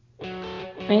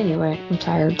Anyway, I'm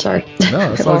tired. Sorry.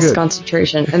 No, it's I all lost good.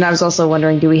 concentration. And I was also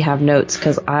wondering, do we have notes?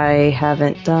 Because I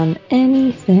haven't done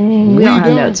anything. We don't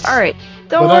have notes. All right.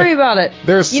 Don't worry about it.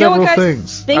 There are several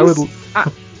things.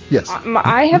 Yes.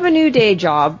 I have a new day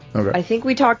job. Okay. I think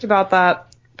we talked about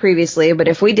that previously, but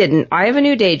if we didn't, I have a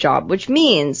new day job, which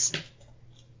means,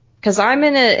 because I'm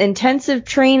in an intensive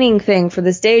training thing for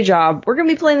this day job, we're going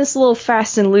to be playing this a little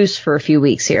fast and loose for a few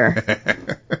weeks here.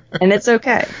 And it's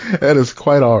okay. That is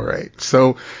quite all right.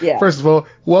 So, Yeah. First of all,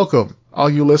 welcome, all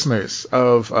you listeners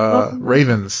of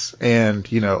Ravens and,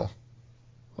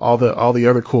 all the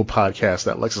other cool podcasts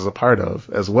that Lex is a part of,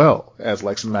 as well as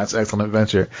Lex and Matt's Excellent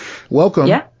Adventure. Welcome,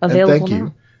 and thank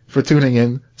you for tuning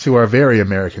in to our very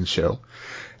American show.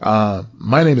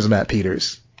 My name is Matt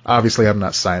Peters. Obviously, I'm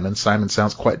not Simon. Simon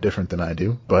sounds quite different than I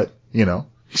do, but,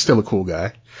 he's still a cool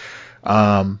guy.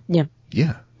 Yeah.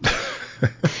 Yeah.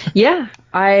 Yeah,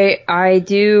 I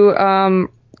do.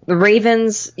 The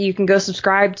Ravens, you can go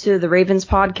subscribe to the Ravens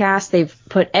podcast. They've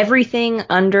put everything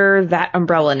under that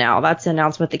umbrella now. That's an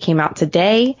announcement that came out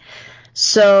today.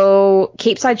 So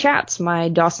Cape Side Chats, my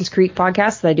Dawson's Creek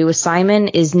podcast that I do with Simon,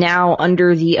 is now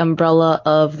under the umbrella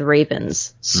of the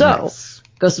Ravens. So nice.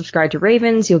 Go subscribe to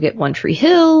Ravens. You'll get One Tree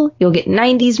Hill. You'll get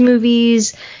 90s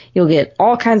movies. You'll get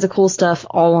all kinds of cool stuff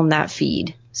all on that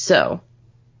feed. So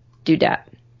do that.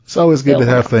 It's always good to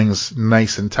have things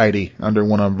nice and tidy under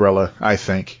one umbrella, I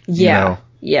think. Yeah.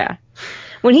 Yeah.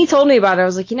 When he told me about it, I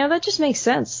was like, that just makes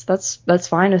sense. That's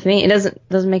fine with me. It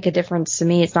doesn't make a difference to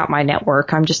me. It's not my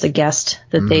network. I'm just a guest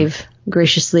that they've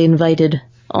graciously invited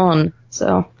on.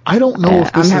 So I don't know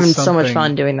if this I'm having is so much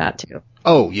fun doing that too.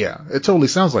 Oh yeah, it totally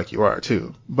sounds like you are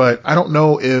too. But I don't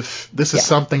know if this is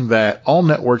something that all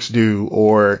networks do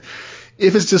or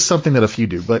if it's just something that a few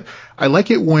do. But I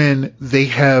like it when they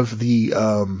have the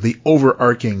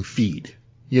overarching feed.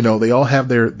 They all have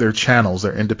their channels,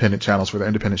 their independent channels for their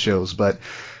independent shows. But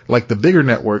like the bigger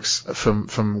networks,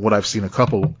 from what I've seen a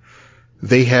couple,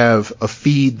 they have a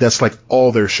feed that's like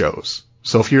all their shows.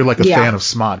 So if you're like a fan of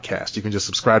Smodcast, you can just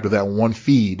subscribe to that one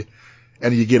feed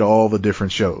and you get all the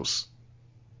different shows.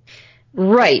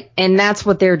 Right. And that's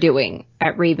what they're doing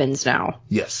at Ravens now.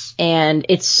 Yes. And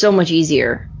it's so much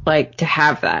easier, to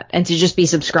have that and to just be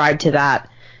subscribed to that.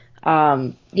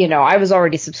 I was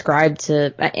already subscribed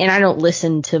to, and I don't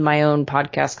listen to my own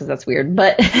podcast because that's weird,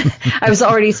 but I was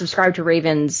already subscribed to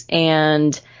Ravens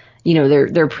and,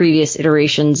 their previous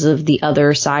iterations of the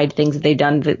other side things that they've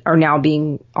done that are now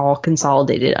being all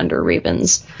consolidated under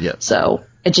Ravens. Yeah. So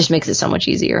it just makes it so much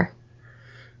easier.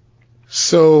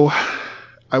 So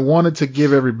I wanted to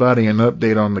give everybody an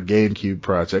update on the GameCube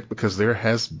project because there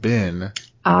has been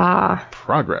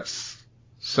progress.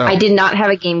 So I did not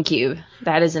have a GameCube.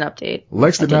 That is an update.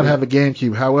 Lex did not have a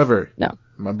GameCube. However, no.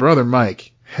 My brother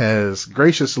Mike has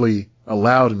graciously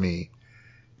allowed me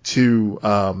to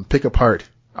pick apart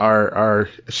our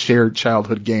shared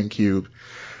childhood GameCube.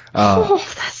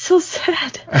 That's so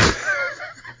sad.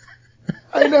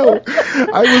 I know.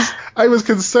 I was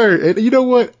concerned. And you know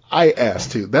what? I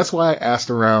asked too. That's why I asked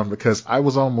around, because I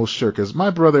was almost sure. Because my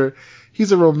brother,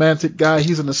 he's a romantic guy.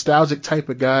 He's a nostalgic type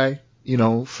of guy,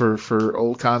 for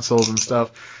old consoles and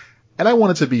stuff. And I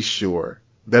wanted to be sure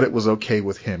that it was okay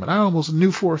with him. And I almost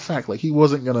knew for a fact, he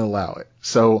wasn't going to allow it.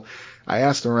 So I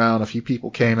asked around. A few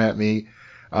people came at me.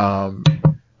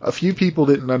 A few people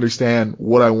didn't understand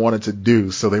what I wanted to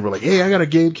do. So they were like, hey, I got a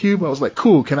GameCube. I was like,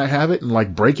 cool. Can I have it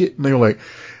and break it? And they were like,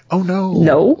 oh no.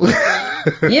 No.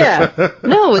 Yeah.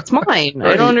 No, it's mine.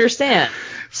 Right. I don't understand.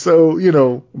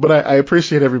 So, but I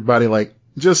appreciate everybody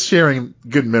just sharing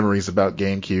good memories about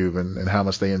GameCube and how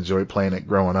much they enjoyed playing it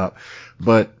growing up.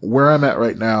 But where I'm at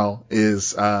right now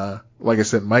is, like I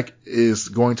said, Mike is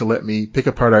going to let me pick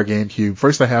apart our GameCube.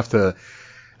 First I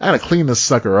gotta clean this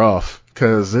sucker off.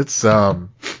 Cause it's a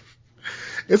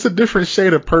different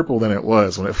shade of purple than it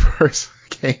was when it first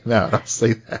came out. I'll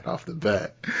say that off the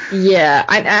bat. Yeah.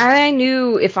 I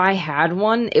knew if I had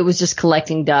one, it was just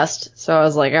collecting dust. So I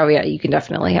was like, oh yeah, you can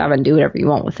definitely have it and do whatever you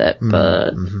want with it.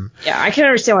 But yeah, I can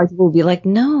understand why people would be like,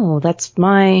 no, that's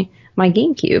my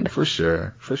GameCube. For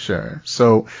sure.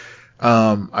 So,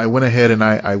 I went ahead and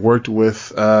I worked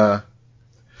with the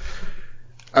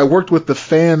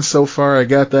fan so far. I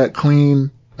got that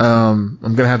clean. I'm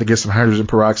going to have to get some hydrogen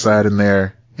peroxide in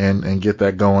there and get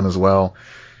that going as well.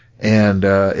 And,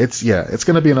 it's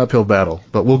going to be an uphill battle,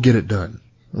 but we'll get it done.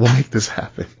 We'll make this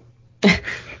happen.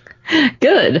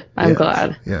 Good. I'm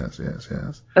glad. Yes.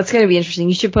 That's going to be interesting.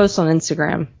 You should post on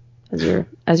Instagram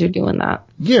as you're doing that.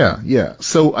 Yeah.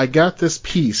 So I got this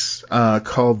piece,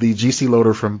 called the GC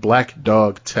Loader from Black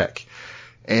Dog Tech.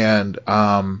 And,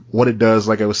 what it does,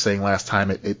 like I was saying last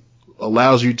time, it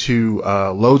allows you to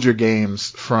load your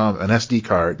games from an SD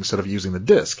card instead of using the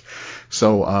disc.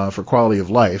 So for quality of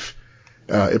life,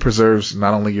 it preserves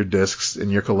not only your discs in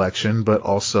your collection, but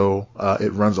also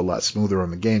it runs a lot smoother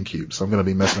on the GameCube. So I'm going to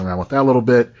be messing around with that a little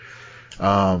bit.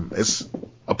 It's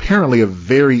apparently a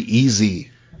very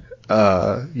easy,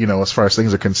 as far as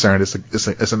things are concerned.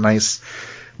 It's a nice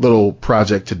little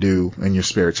project to do in your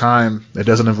spare time. It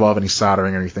doesn't involve any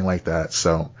soldering or anything like that.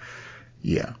 So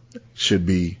yeah, should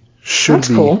be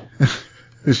cool.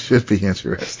 It should be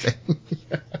interesting.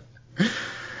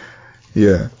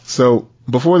 Yeah. So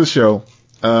before the show,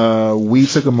 we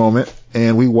took a moment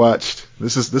and we watched.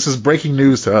 This is breaking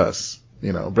news to us.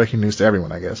 Breaking news to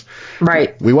everyone, I guess.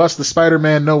 Right. We watched the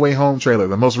Spider-Man No Way Home trailer,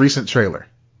 the most recent trailer.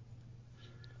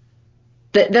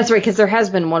 That's right, because there has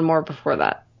been one more before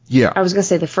that. Yeah. I was going to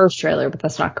say the first trailer, but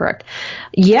that's not correct.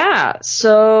 Yeah.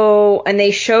 So, and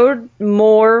they showed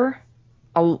more,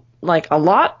 a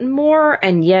lot more,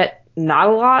 and yet not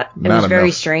a lot. It was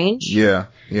very strange. Yeah.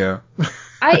 Yeah.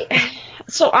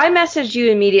 So I messaged you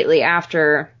immediately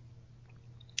after.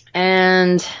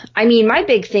 And I mean, my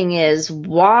big thing is,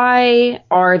 why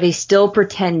are they still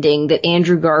pretending that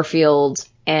Andrew Garfield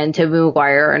and Tobey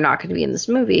Maguire are not going to be in this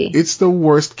movie? It's the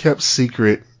worst kept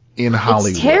secret in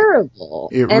Hollywood. It's terrible.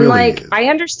 It really is. I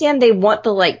understand they want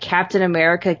the Captain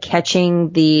America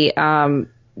catching the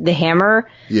hammer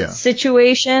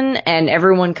situation and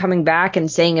everyone coming back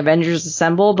and saying Avengers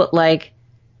Assemble, but I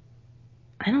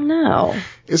don't know.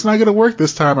 It's not going to work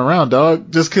this time around,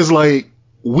 dog. Just because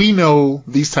we know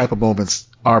these type of moments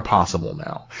are possible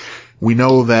now. We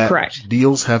know that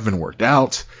deals have been worked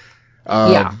out.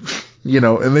 And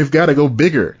they've got to go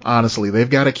bigger, honestly. They've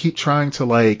got to keep trying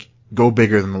to go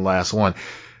bigger than the last one.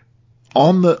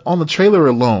 On the trailer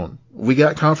alone, we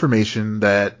got confirmation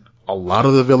that a lot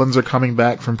of the villains are coming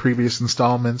back from previous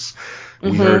installments.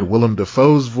 We heard Willem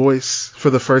Dafoe's voice for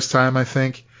the first time, I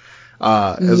think.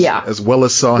 As well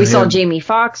as we saw Jamie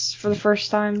Foxx for the first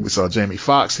time. We saw Jamie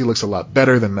Foxx. He looks a lot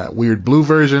better than that weird blue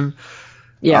version.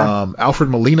 Yeah. Alfred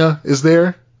Molina is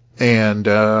there, and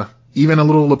even a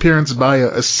little appearance by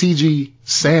a CG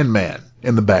Sandman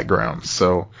in the background.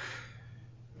 So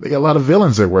they got a lot of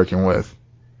villains they're working with.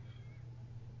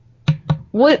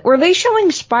 What were they showing?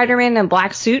 Spider-Man in a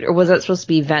black suit, or was that supposed to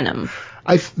be Venom?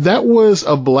 That was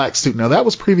a black suit. Now that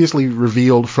was previously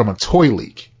revealed from a toy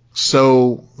leak.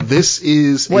 So this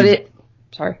is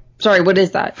Sorry, what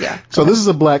is that? Yeah. So this is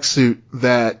a black suit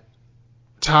that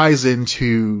ties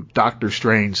into Doctor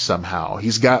Strange somehow.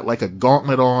 He's got a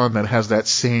gauntlet on that has that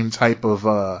same type of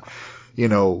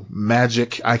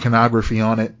magic iconography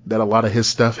on it that a lot of his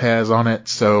stuff has on it.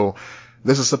 So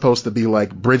this is supposed to be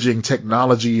bridging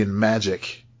technology and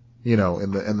magic, in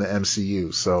the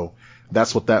MCU. So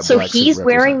that's what that. So black he's suit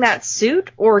wearing that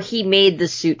suit, or he made the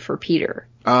suit for Peter?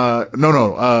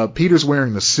 No. Peter's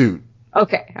wearing the suit.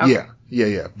 Okay.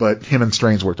 Yeah. But him and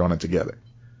Strange worked on it together.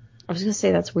 I was gonna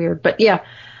say that's weird, but yeah.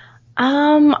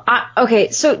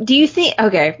 Okay. So do you think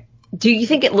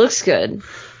it looks good?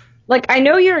 I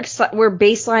know we're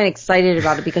baseline excited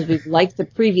about it because we've liked the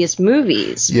previous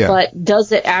movies. Yeah. But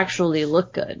does it actually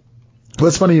look good? Well,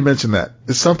 it's funny you mentioned that.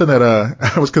 It's something that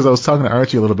I was talking to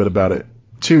Archie a little bit about it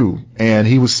too, and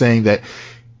he was saying that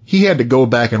he had to go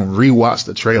back and rewatch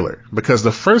the trailer because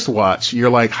the first watch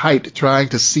you're hyped trying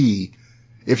to see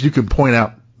if you can point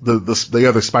out the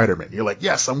other Spider-Man. You're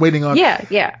yes, I'm waiting on.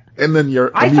 Yeah. And then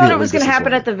I thought it was going to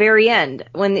happen at the very end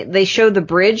when they showed the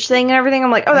bridge thing and everything.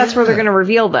 I'm oh, that's where they're going to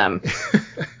reveal them.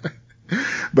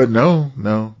 But no,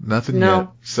 nothing yet.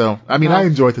 So I mean, I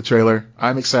enjoyed the trailer.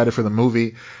 I'm excited for the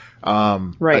movie.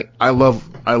 Right. I love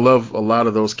a lot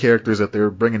of those characters that they're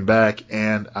bringing back,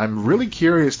 and I'm really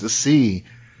curious to see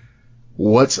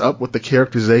what's up with the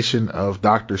characterization of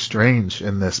Doctor Strange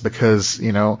in this because,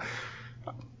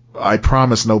 I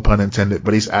promise no pun intended,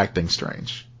 but he's acting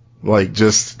strange. And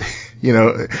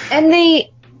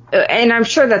I'm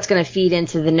sure that's going to feed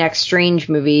into the next Strange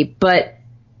movie, but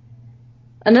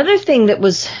another thing that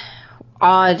was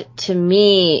odd to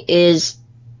me is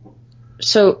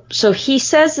so he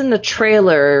says in the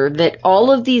trailer that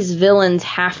all of these villains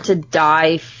have to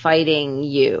die fighting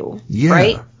you. Yeah,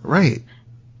 right? Right.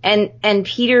 And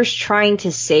Peter's trying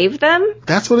to save them?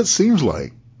 That's what it seems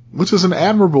like, which is an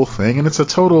admirable thing, and it's a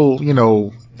total,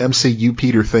 MCU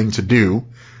Peter thing to do,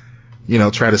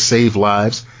 try to save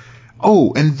lives.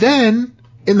 Oh, and then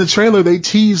in the trailer they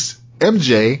tease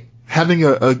MJ having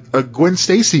a Gwen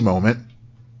Stacy moment.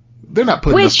 They're not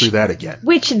putting us through that again.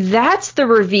 That's the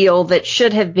reveal that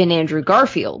should have been Andrew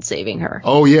Garfield saving her.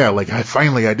 Oh yeah, I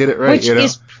did it right. Which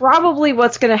is probably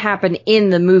what's going to happen in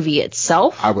the movie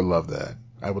itself. I would love that.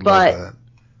 Love that.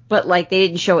 but like they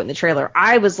didn't show it in the trailer.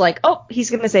 I was like, oh, he's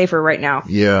gonna save her right now.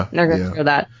 Yeah. And they're gonna show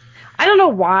that. I don't know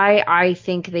why I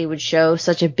think they would show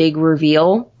such a big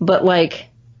reveal, but like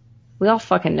we all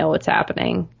fucking know what's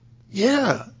happening.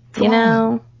 Yeah. You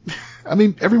know? I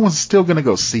mean, everyone's still gonna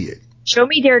go see it. Show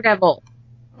me Daredevil.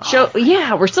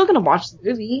 Yeah, we're still gonna watch the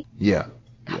movie. Yeah.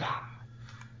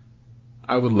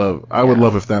 I would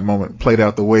love if that moment played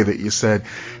out the way that you said.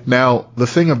 Now, the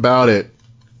thing about it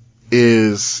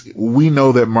is we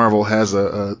know that Marvel has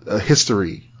a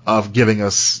history of giving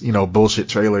us, bullshit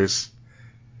trailers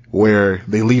where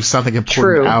they leave something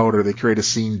important out or they create a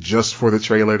scene just for the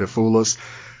trailer to fool us.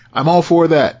 I'm all for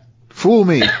that. Fool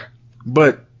me.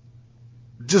 But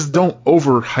just don't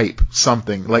overhype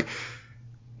something.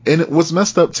 And what's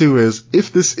messed up too is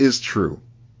if this is true,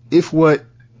 if what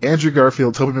Andrew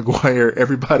Garfield, Tobey Maguire,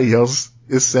 everybody else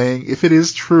is saying, if it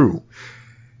is true,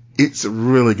 it's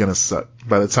really gonna suck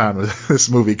by the time this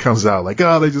movie comes out. Like,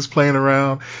 oh, they're just playing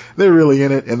around. They're really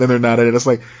in it, and then they're not in it. It's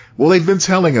like, well, they've been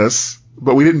telling us,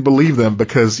 but we didn't believe them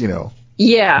because,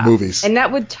 yeah, movies. And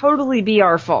that would totally be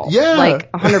our fault. Yeah.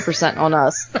 Like, 100% on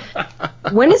us.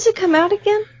 When does it come out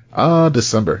again?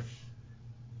 December.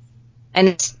 And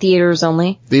it's theaters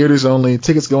only? Theaters only.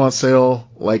 Tickets go on sale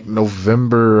like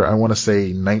November, I want to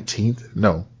say 19th.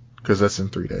 No, because that's in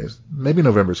 3 days. Maybe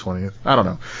November 20th. I don't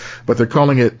know. But they're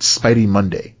calling it Spidey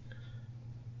Monday.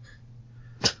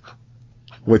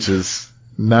 Which is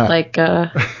not... Like,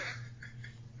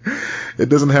 It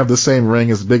doesn't have the same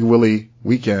ring as Big Willie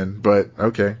Weekend, but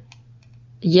okay.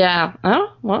 Yeah.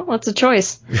 Oh, well, that's a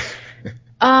choice.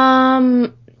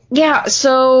 Yeah,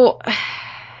 so...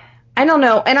 I don't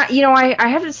know. And I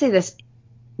have to say this.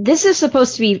 This is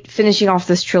supposed to be finishing off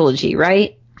this trilogy,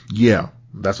 right? Yeah,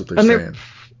 that's what they're saying.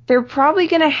 They're probably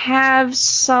going to have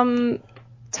some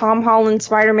Tom Holland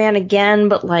Spider-Man again,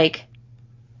 but like,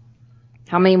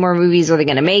 how many more movies are they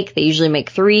going to make? They usually make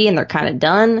 3 and they're kind of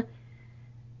done.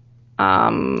 I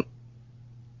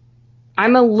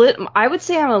would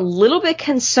say I'm a little bit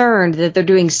concerned that they're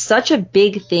doing such a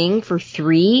big thing for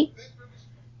 3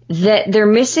 that they're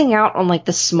missing out on like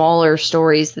the smaller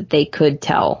stories that they could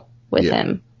tell with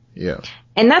him. Yeah.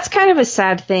 And that's kind of a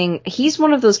sad thing. He's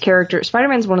one of those characters,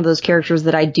 Spider-Man's one of those characters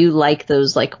that I do like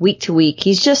those like week to week.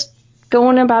 He's just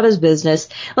going about his business.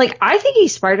 Like, I think a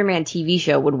Spider-Man TV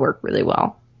show would work really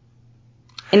well.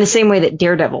 In the same way that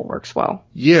Daredevil works well.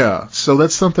 Yeah. So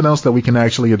that's something else that we can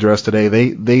actually address today.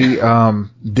 They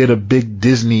did a big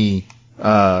Disney,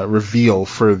 reveal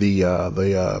for the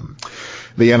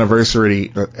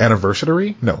anniversary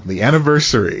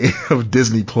of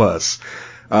Disney Plus.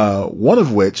 One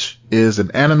of which is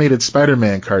an animated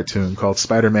Spider-Man cartoon called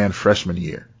Spider-Man Freshman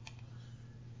Year.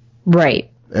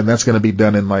 Right. And that's going to be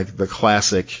done in like the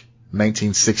classic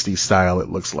 1960s style, it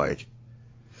looks like.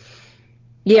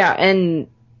 Yeah, and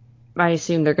I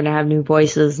assume they're going to have new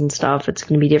voices and stuff. It's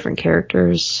going to be different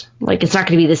characters. Like, it's not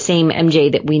going to be the same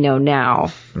MJ that we know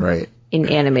now. Right. In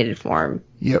animated form.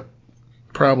 Yep.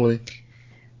 Probably.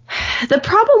 The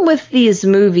problem with these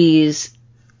movies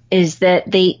is that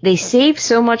they save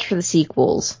so much for the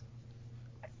sequels.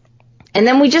 And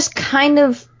then we just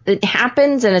it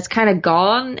happens and it's kind of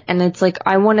gone. And it's like,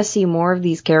 I want to see more of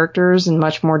these characters in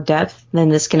much more depth than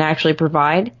this can actually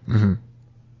provide. Mm-hmm.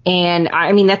 And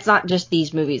I mean, that's not just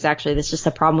these movies, actually. That's just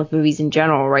the problem with movies in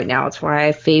general right now. It's why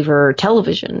I favor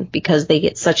television, because they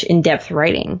get such in-depth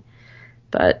writing.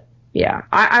 But yeah,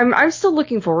 I'm still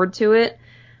looking forward to it.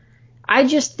 I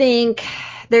just think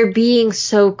they're being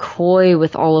so coy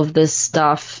with all of this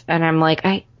stuff, and I'm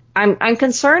like, I'm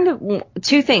concerned.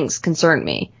 2 things concern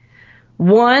me.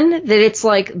 One, that it's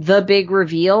like the big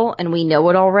reveal, and we know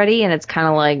it already, and it's kind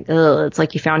of like, ugh, it's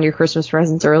like you found your Christmas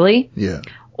presents early. Yeah.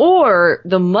 Or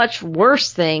the much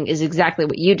worse thing is exactly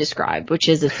what you described, which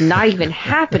is it's not even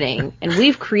happening, and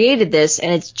we've created this,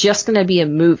 and it's just going to be a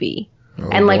movie. Oh,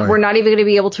 and like, boy. We're not even going to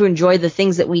be able to enjoy the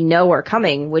things that we know are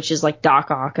coming, which is like Doc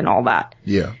Ock and all that.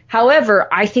 Yeah. However,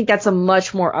 I think that's a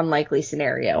much more unlikely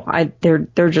scenario.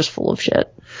 They're just full of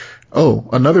shit. Oh,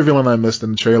 another villain I missed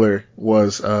in the trailer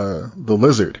was the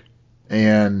Lizard.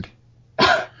 And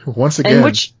once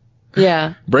again,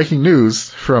 breaking news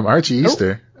from Archie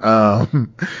Easter.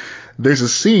 There's a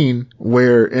scene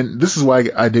where, and this is why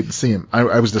I didn't see him.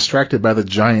 I was distracted by the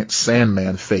giant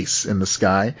Sandman face in the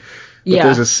sky. But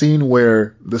there's a scene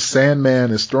where the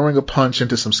Sandman is throwing a punch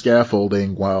into some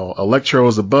scaffolding while Electro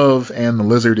is above and the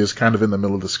Lizard is kind of in the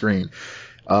middle of the screen.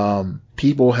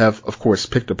 People have, of course,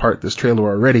 picked apart this trailer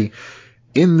already.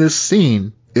 In this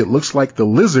scene, it looks like the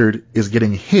Lizard is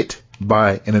getting hit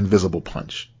by an invisible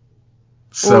punch.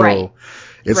 So,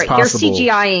 it's right. possible. They're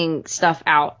CGIing stuff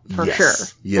out for Yes,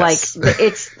 sure. yes. Like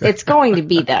it's going to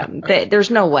be them. There's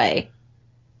no way.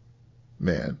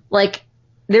 Man. Like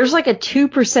there's like a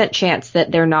 2% chance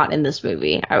that they're not in this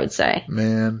movie, I would say.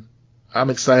 Man, I'm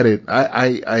excited.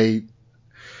 I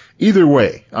either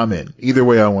way, I'm in. Either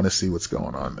way, I want to see what's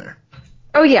going on there.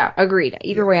 Oh yeah, agreed.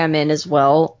 Either way, I'm in as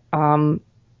well.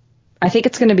 I think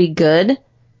it's going to be good.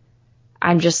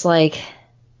 I'm just like,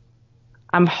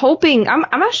 I'm actually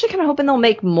kind of hoping they'll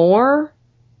make more,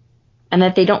 and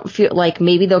that they don't feel like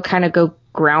maybe they'll kind of go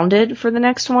grounded for the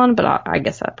next one. But I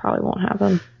guess that probably won't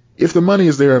happen. If the money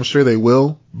is there, I'm sure they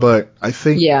will. But I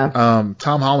think Yeah.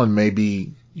 Tom Holland may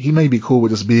be cool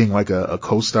with just being like a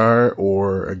co-star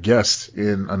or a guest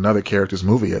in another character's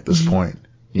movie at this point.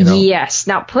 You know? Yes.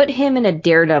 Now put him in a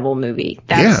Daredevil movie.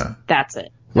 That's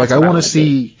it. Like I want to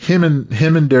see him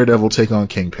and Daredevil take on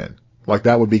Kingpin. Like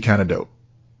that would be kind of dope.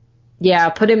 Yeah,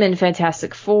 put him in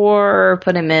Fantastic Four.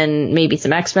 Put him in maybe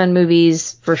some X-Men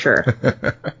movies for sure.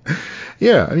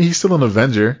 Yeah, I mean he's still an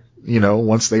Avenger. You know,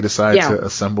 once they decide to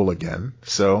assemble again.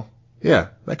 So yeah,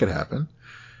 that could happen.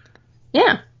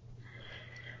 Yeah.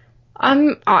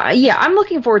 I'm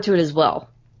looking forward to it as well.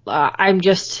 I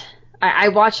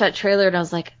watched that trailer and I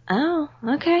was like, oh,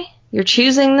 okay, you're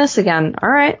choosing this again. All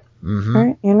right. Mm-hmm. All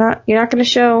right. You're not going to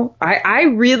show. I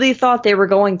really thought they were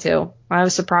going to. I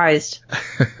was surprised.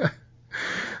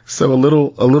 So a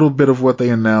little bit of what they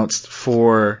announced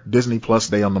for Disney Plus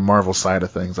Day on the Marvel side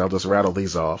of things. I'll just rattle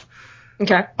these off.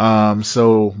 Okay.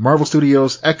 So Marvel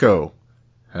Studios Echo.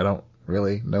 I don't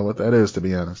really know what that is, to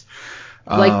be honest.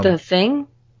 Like the thing?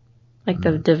 Like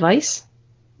the device?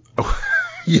 Oh,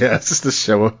 yeah, it's just a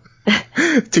show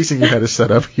teaching you how to set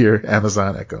up your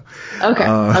Amazon Echo. Okay.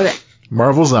 Okay.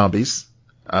 Marvel Zombies,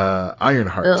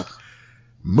 Ironheart, Ugh.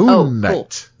 Moon Knight. Cool.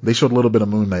 They showed a little bit of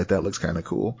Moon Knight. That looks kind of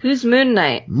cool. Who's Moon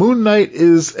Knight? Moon Knight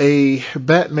is a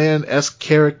Batman-esque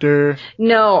character.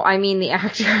 No, I mean the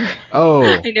actor. Oh.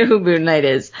 I know who Moon Knight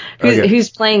is. Okay. Who's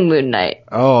playing Moon Knight?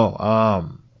 Oh,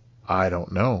 I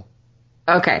don't know.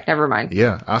 Okay, never mind.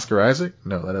 Yeah, Oscar Isaac?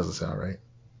 No, that doesn't sound right.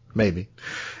 Maybe.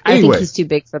 I Anyway, think he's too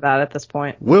big for that at this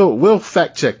point. We'll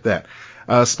fact check that.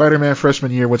 Spider-Man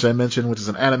Freshman Year, which I mentioned, which is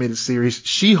an animated series.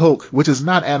 She-Hulk, which is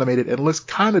not animated and looks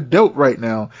kind of dope right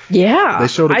now. Yeah. They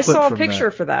showed a clip I saw a from picture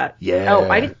that. for that. Yeah. Oh,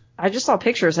 I just saw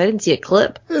pictures. I didn't see a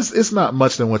clip. It's not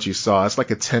much than what you saw. It's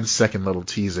like a 10-second little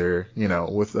teaser, you know,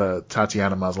 with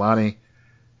Tatiana Maslany.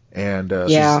 And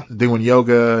she's doing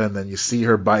yoga, and then you see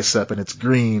her bicep, and it's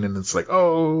green, and it's like,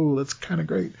 oh, that's kind of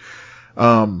great.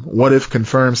 What If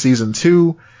confirmed season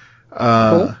 2.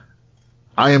 Cool.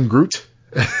 I Am Groot.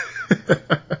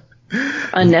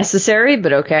 Unnecessary,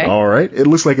 but okay. All right. It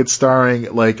looks like it's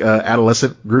starring like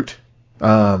adolescent Groot.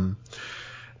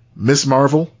 Miss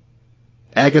Marvel.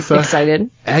 Agatha. Excited.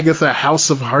 Agatha House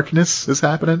of Harkness is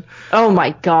happening. Oh my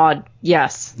God.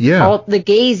 Yes. Yeah. All the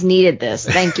gays needed this.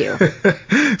 Thank you.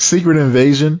 Secret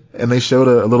Invasion. And they showed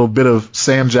a little bit of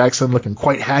Sam Jackson looking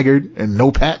quite haggard and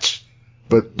no patch,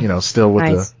 but you know, still with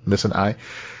the missing eye.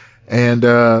 And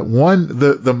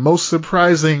the most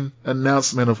surprising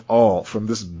announcement of all from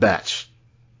this batch,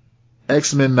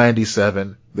 X-Men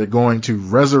 97, they're going to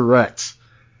resurrect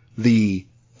the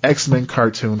X-Men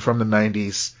cartoon from the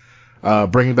 90s,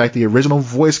 bringing back the original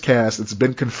voice cast. It's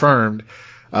been confirmed,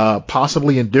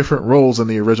 possibly in different roles than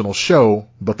the original show,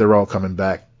 but they're all coming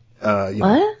back.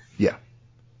 What? Yeah.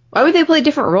 Why would they play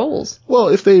different roles? Well,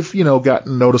 if they've,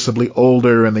 gotten noticeably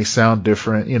older and they sound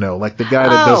different, like the guy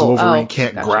that does Wolverine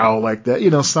can't growl like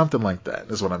that, something like that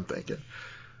is what I'm thinking.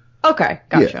 Okay,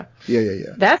 gotcha.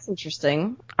 Yeah. That's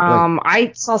interesting.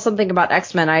 I saw something about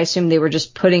X-Men. I assumed they were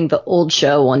just putting the old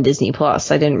show on Disney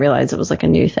Plus. I didn't realize it was like a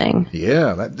new thing.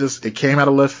 Yeah, it came out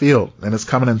of left field, and it's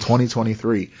coming in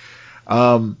 2023.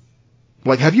 Have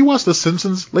you watched The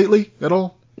Simpsons lately at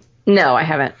all? No, I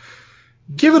haven't.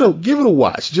 Give it a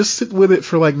watch. Just sit with it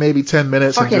for like maybe 10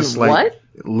 minutes and just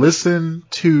listen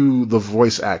to the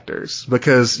voice actors,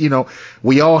 because,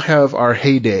 we all have our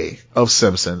heyday of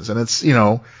Simpsons, and it's,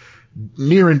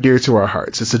 near and dear to our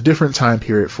hearts. It's a different time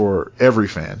period for every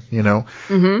fan,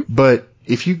 Mm-hmm. But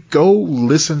if you go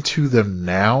listen to them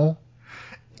now,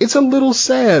 it's a little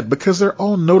sad because they're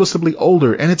all noticeably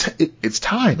older, and it's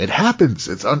time. It happens.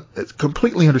 It's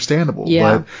completely understandable.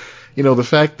 Yeah. But, the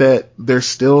fact that they're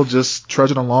still just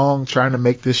trudging along trying to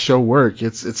make this show work,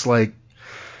 it's like,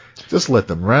 just let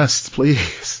them rest,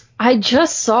 please. I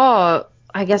just saw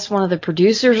I guess one of the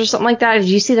producers or something like that. Did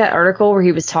you see that article where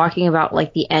he was talking about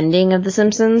like the ending of The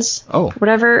Simpsons? Oh.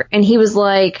 Whatever. And he was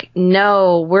like,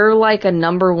 no, we're like a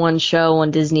 #1 show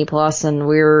on Disney Plus and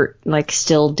we're like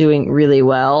still doing really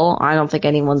well. I don't think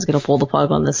anyone's going to pull the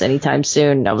plug on this anytime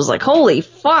soon. And I was like, holy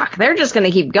fuck, they're just going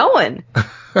to keep going.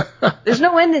 There's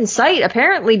no end in sight.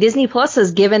 Apparently Disney Plus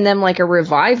has given them like a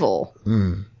revival.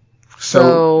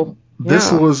 So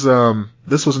this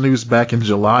was news back in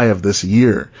July of this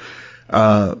year.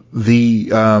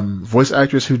 The voice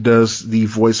actress who does the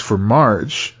voice for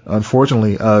Marge,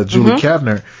 unfortunately, Julie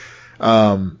Kavner,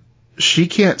 she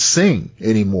can't sing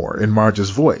anymore in Marge's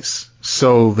voice.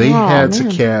 So they had to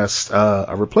cast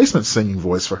a replacement singing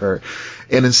voice for her.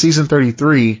 And in season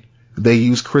 33, they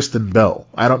used Kristen Bell.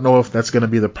 I don't know if that's going to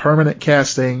be the permanent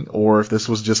casting or if this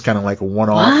was just kind of like a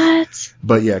one-off. What?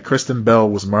 But yeah, Kristen Bell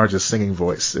was Marge's singing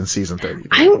voice in season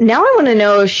 33. Now I want to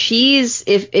know if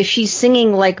she's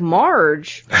singing like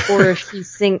Marge or if she's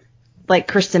sing like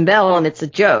Kristen Bell and it's a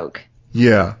joke.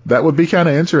 Yeah, that would be kind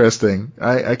of interesting.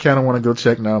 I kind of want to go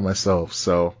check now myself.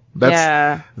 So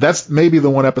that's maybe the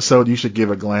one episode you should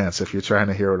give a glance if you're trying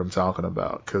to hear what I'm talking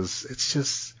about, because it's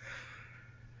just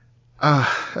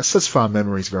such fond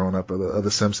memories growing up of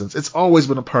the Simpsons. It's always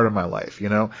been a part of my life, you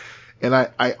know. And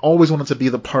I always wanted to be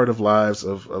the part of lives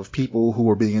of people who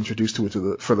were being introduced to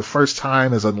it for the first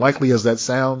time, as unlikely as that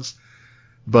sounds.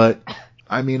 But,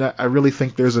 I mean, I really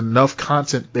think there's enough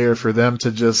content there for them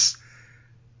to just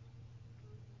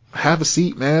have a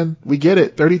seat, man. We get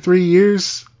it. 33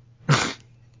 years.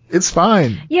 It's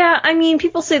fine. Yeah, I mean,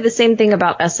 people say the same thing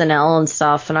about SNL and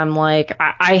stuff, and I'm like,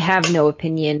 I have no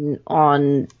opinion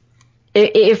on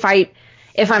if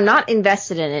I'm not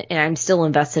invested in it, and I'm still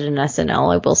invested in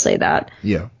SNL, I will say that.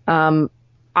 Yeah.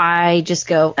 I just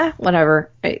go, whatever,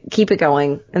 keep it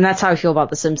going, and that's how I feel about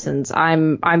The Simpsons.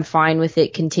 I'm fine with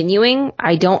it continuing.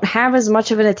 I don't have as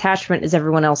much of an attachment as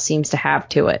everyone else seems to have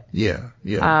to it. Yeah.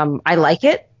 I like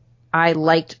it. I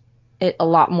liked it a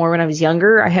lot more when I was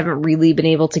younger. I haven't really been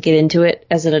able to get into it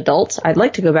as an adult. I'd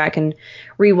like to go back and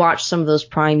rewatch some of those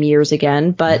prime years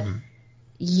again, but.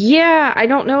 Yeah, I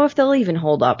don't know if they'll even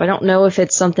hold up. I don't know if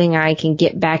it's something I can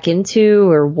get back into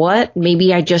or what.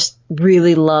 Maybe I just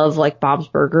really love like Bob's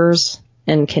Burgers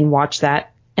and can watch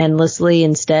that endlessly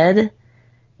instead.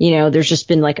 You know, there's just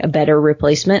been like a better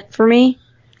replacement for me.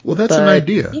 Well, that's an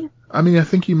idea. Yeah. I mean, I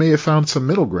think you may have found some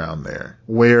middle ground there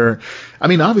where, I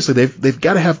mean, obviously they've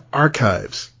got to have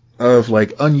archives of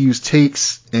like unused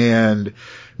takes and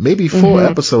maybe full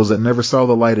episodes that never saw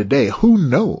the light of day. Who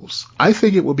knows? I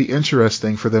think it would be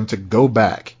interesting for them to go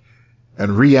back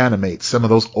and reanimate some of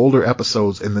those older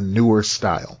episodes in the newer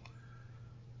style.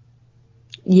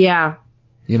 Yeah.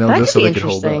 You know, that just could so be they could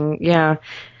hold up. Yeah.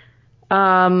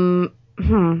 I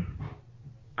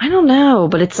don't know,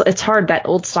 but it's hard. That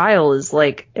old style is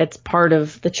like, it's part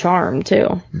of the charm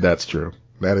too. That's true.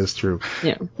 That is true.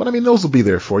 Yeah. But I mean, those will be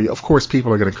there for you. Of course,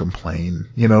 people are going to complain.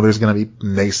 You know, there's going to be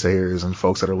naysayers and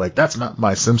folks that are like, that's not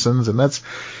my Simpsons. And it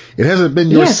hasn't been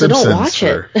your Simpsons. So don't watch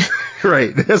it.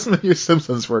 Right. It hasn't been your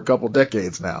Simpsons for a couple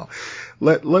decades now.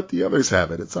 Let the others have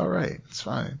it. It's all right. It's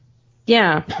fine.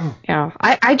 Yeah. Yeah.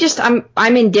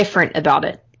 I'm indifferent about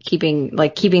it. Keeping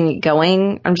it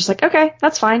going. I'm just like, okay,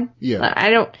 that's fine. Yeah.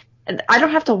 I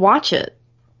don't have to watch it.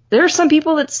 There are some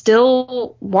people that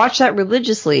still watch that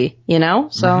religiously, you know?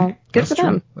 So good for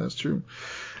them. That's true.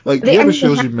 Like the other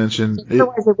shows you mentioned.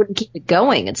 Otherwise they wouldn't keep it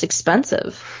going. It's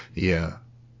expensive. Yeah.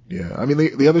 Yeah. I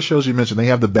mean, the other shows you mentioned, they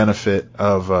have the benefit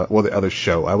of, the other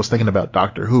show. I was thinking about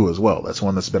Doctor Who as well. That's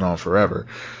one that's been on forever.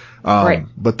 Right.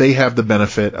 But they have the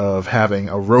benefit of having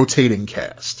a rotating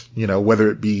cast, you know, whether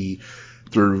it be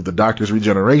through the Doctor's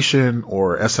Regeneration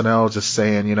or SNL just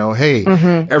saying, you know, hey,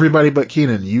 everybody but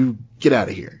Keenan, you get out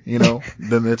of here, you know,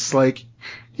 then it's like,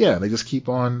 yeah, they just keep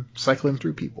on cycling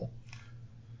through people.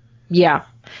 Yeah.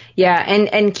 Yeah.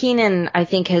 And Keenan, I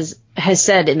think, has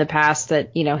said in the past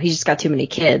that, you know, he's just got too many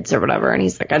kids or whatever. And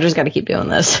he's like, I just got to keep doing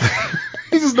this.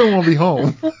 He just don't want to be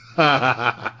home.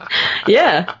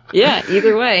 Yeah. Yeah.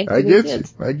 Either way. I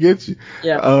get you.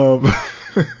 Yeah.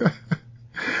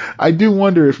 I do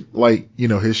wonder if, like, you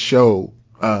know, his show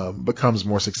becomes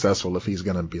more successful if he's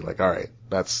going to be like, all right,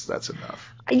 that's enough.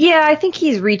 Yeah, I think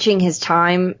he's reaching his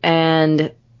time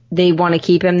and they want to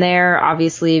keep him there,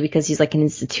 obviously, because he's like an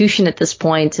institution at this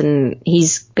point and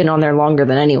he's been on there longer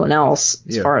than anyone else,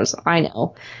 as far as I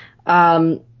know.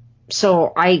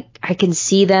 So I can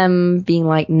see them being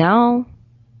like, no,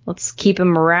 let's keep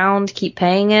him around, keep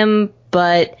paying him.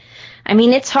 But I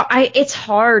mean, it's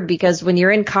hard because when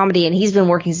you're in comedy and he's been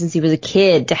working since he was a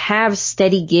kid, to have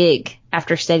steady gig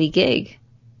after steady gig,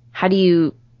 how do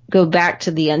you go back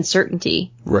to the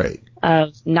uncertainty? Right.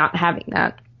 of not having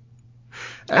that.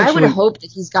 Actually, I would hope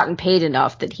that he's gotten paid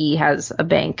enough that he has a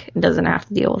bank and doesn't have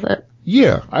to deal with it.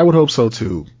 Yeah, I would hope so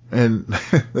too. And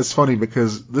that's funny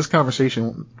because this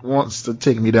conversation wants to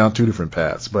take me down two different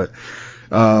paths. But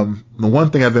the one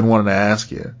thing I've been wanting to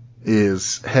ask you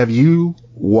is, have you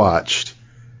watched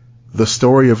the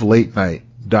Story of Late Night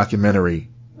documentary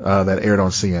that aired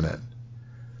on CNN?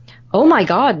 Oh my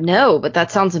God, no, but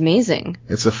that sounds amazing.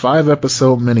 It's a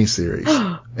 5-episode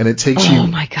miniseries, and it takes you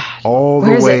my God. all Where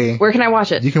the is way. It? Where can I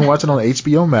watch it? You can watch it on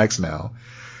HBO Max now.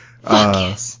 Fuck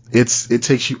yes. It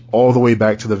takes you all the way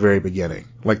back to the very beginning,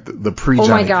 like the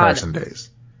pre-Johnny Carson days.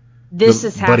 This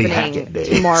is Buddy happening Hackett days.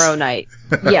 tomorrow night.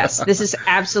 Yes, this is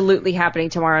absolutely happening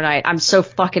tomorrow night. I'm so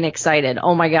fucking excited.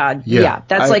 Oh my God. Yeah,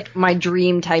 that's like my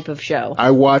dream type of show.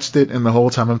 I watched it, and the whole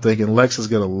time I'm thinking, Lex is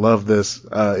going to love this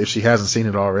if she hasn't seen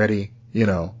it already, you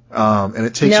know. And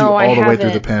it takes you all the way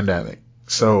through the pandemic.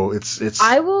 So it's.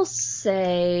 I will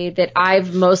say that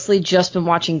I've mostly just been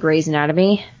watching Grey's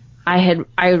Anatomy. I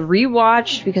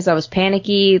rewatched because I was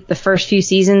panicky the first few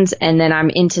seasons, and then I'm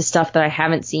into stuff that I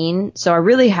haven't seen. So I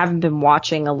really haven't been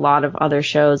watching a lot of other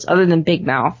shows other than Big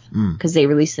Mouth because they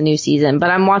released a new season.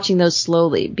 But I'm watching those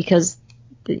slowly because,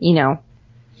 you know,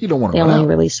 you don't want to. They only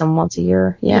release them once a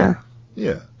year. Yeah.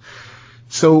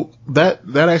 So that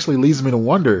actually leads me to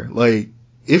wonder, like,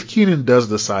 if Kenan does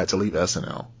decide to leave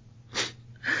SNL,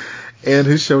 and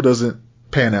his show doesn't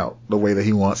pan out the way that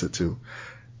he wants it to.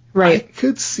 Right. I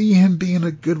could see him being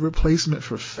a good replacement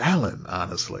for Fallon,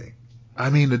 honestly. I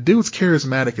mean, the dude's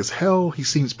charismatic as hell. He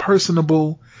seems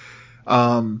personable.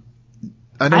 I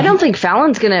don't think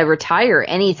Fallon's going to retire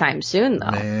anytime soon,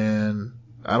 though. Man,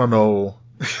 I don't know.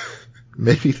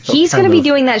 Maybe he's going to be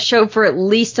doing that show for at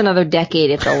least another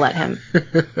decade if they'll let him.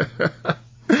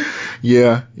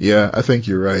 Yeah, I think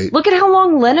you're right. Look at how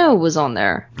long Leno was on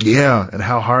there. Yeah, and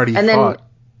how hard he fought.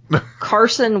 Then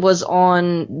Carson was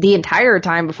on the entire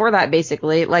time before that,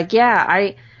 basically. Like, yeah,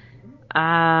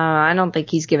 I don't think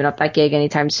he's giving up that gig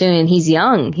anytime soon. And he's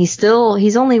young. He's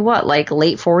only what, like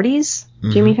late 40s?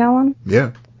 Mm-hmm. Jimmy Fallon?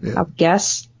 Yeah. I would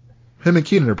guess. Him and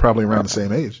Kenan are probably around the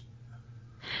same age.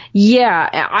 Yeah,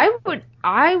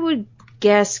 I would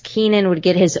guess Kenan would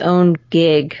get his own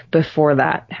gig before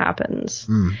that happens.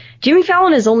 Jimmy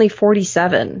Fallon is only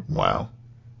 47. Wow.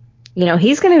 You know,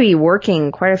 he's going to be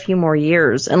working quite a few more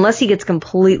years unless he gets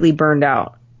completely burned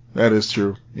out. That is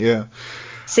true. Yeah.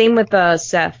 Same with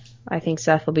Seth. I think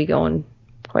Seth will be going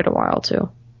quite a while too.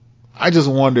 I just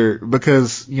wonder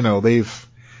because, you know, the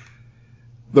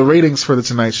ratings for the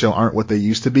Tonight Show aren't what they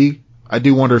used to be. I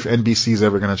do wonder if NBC's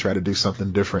ever going to try to do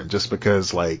something different just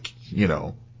because, like, you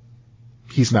know,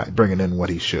 he's not bringing in what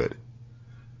he should.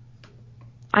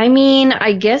 I mean,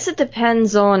 I guess it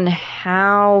depends on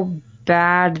how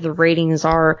bad the ratings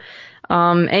are.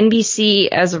 NBC,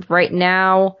 as of right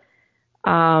now,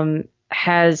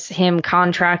 has him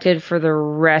contracted for the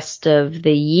rest of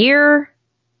the year.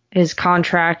 His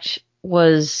contract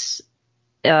was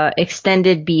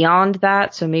extended beyond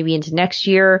that, so maybe into next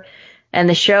year. And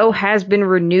the show has been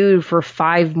renewed for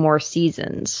 5 more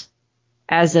seasons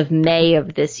as of May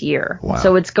of this year. Wow.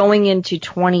 So it's going into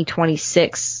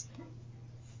 2026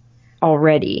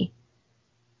 already.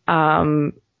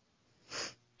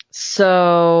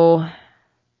 So,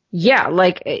 yeah,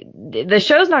 like, the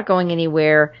show's not going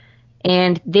anywhere,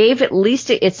 and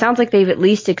it sounds like they've at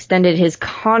least extended his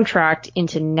contract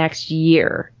into next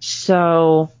year.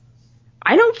 So,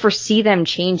 I don't foresee them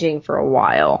changing for a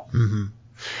while. Mm-hmm.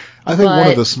 I think one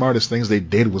of the smartest things they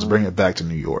did was bring it back to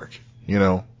New York, you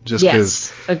know, just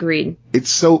because agreed.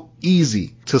 It's so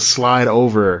easy to slide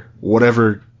over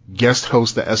whatever guest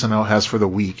host the SNL has for the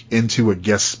week into a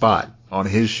guest spot on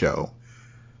his show,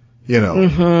 you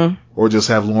know, or just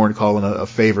have Lauren call in a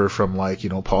favor from, like,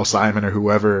 you know, Paul Simon or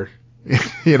whoever,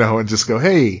 you know, and just go,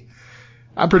 hey,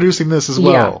 I'm producing this as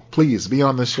well. Yeah. Please be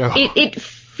on the show. It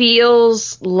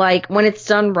feels like, when it's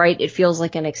done right, it feels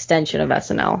like an extension of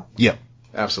SNL. Yeah.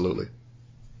 Absolutely.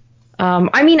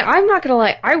 I mean, I'm not gonna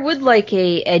lie. I would like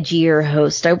a edgier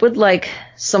host. I would like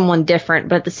someone different,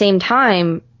 but at the same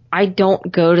time, I don't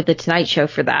go to the Tonight Show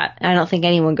for that. I don't think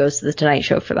anyone goes to the Tonight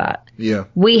Show for that. Yeah.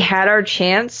 We had our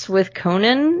chance with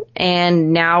Conan,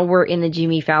 and now we're in the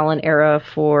Jimmy Fallon era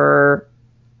for,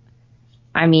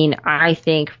 I mean, I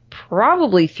think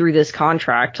probably through this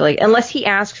contract. Like, unless he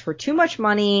asks for too much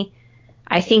money,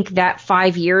 I think that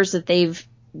 5 years that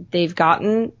they've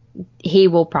gotten, he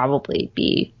will probably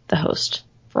be the host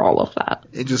for all of that.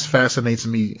 It just fascinates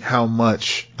me how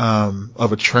much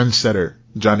of a trendsetter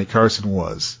Johnny Carson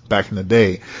was back in the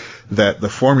day, that the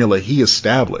formula he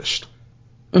established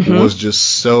was just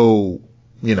so,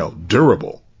 you know,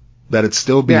 durable that it's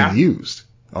still being used.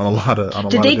 on a lot of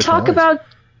Did they different talk ways. about?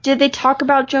 Did they talk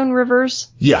about Joan Rivers?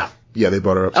 Yeah, they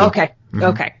brought her up too. Okay.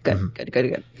 Okay.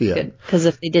 Good. Yeah. Good. Because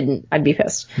if they didn't, I'd be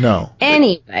pissed. No.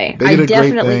 Anyway, they did I'm a great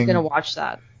definitely thing. gonna watch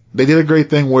that. They did a great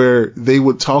thing where they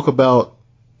would talk about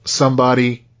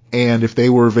somebody, and if they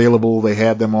were available, they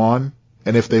had them on,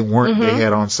 and if they weren't, they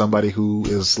had on somebody who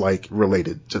is like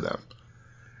related to them.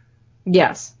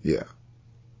 Yes. Yeah.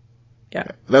 Yeah.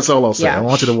 That's all I'll say. Yeah. I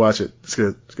want you to watch it. It's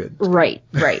good. It's good. Right.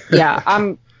 Yeah.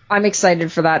 I'm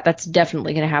excited for that. That's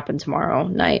definitely gonna happen tomorrow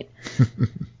night.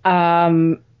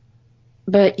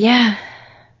 But yeah.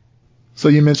 So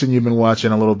you mentioned you've been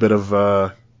watching a little bit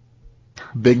of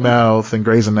Big Mouth and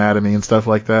Grey's Anatomy and stuff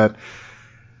like that.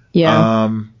 Yeah.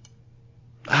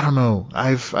 I don't know.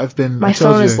 I've been. My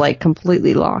phone is like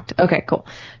completely locked. Okay, cool.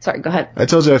 Sorry, go ahead. I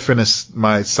told you I finished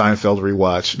my Seinfeld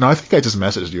rewatch. No, I think I just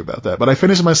messaged you about that. But I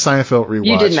finished my Seinfeld rewatch.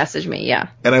 You did message me, yeah.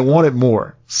 And I wanted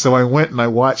more, so I went and I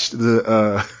watched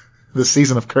the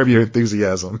season of Curb Your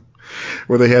Enthusiasm,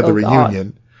 where they had the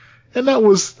reunion, and that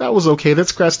was okay. That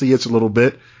scratched the itch a little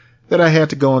bit. Then I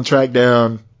had to go and track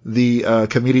down the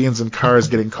Comedians in Cars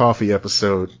Getting Coffee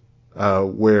episode,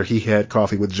 where he had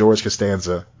coffee with George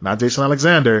Costanza, not Jason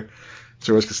Alexander,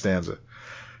 George Costanza,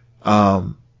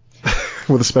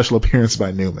 with a special appearance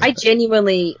by Newman. I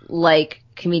genuinely like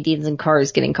Comedians in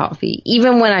Cars Getting Coffee,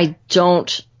 even when I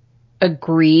don't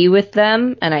agree with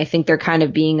them and I think they're kind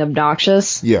of being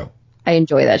obnoxious. Yeah. I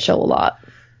enjoy that show a lot.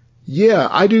 Yeah,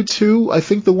 I do too. I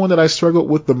think the one that I struggled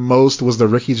with the most was the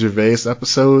Ricky Gervais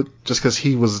episode, just because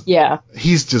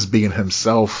he's just being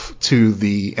himself to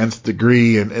the nth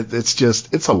degree, and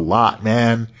it's a lot,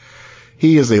 man.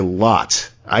 He is a lot.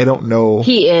 I don't know.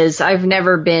 He is. I've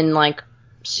never been like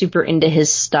super into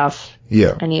his stuff.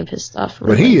 Yeah. Any of his stuff,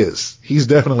 really. But he is. He's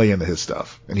definitely into his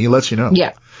stuff, and he lets you know.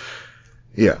 Yeah.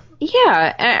 Yeah.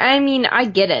 Yeah, I mean, I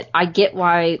get it. I get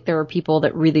why there are people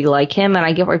that really like him, and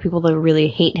I get why people that really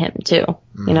hate him too.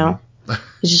 You know,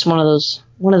 he's just one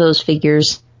of those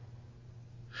figures.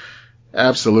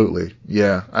 Absolutely,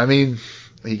 yeah. I mean,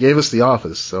 he gave us The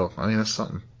Office, so I mean that's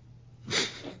something.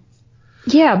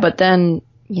 Yeah, but then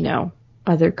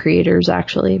other creators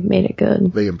actually made it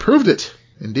good. They improved it,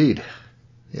 indeed.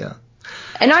 Yeah.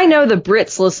 And I know the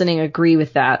Brits listening agree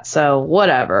with that, so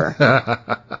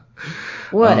whatever.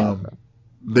 Whatever.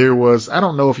 There was, I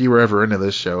don't know if you were ever into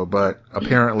this show, but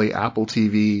apparently Apple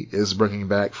TV is bringing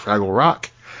back Fraggle Rock.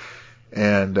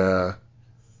 And,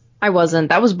 I wasn't.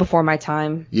 That was before my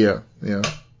time. Yeah.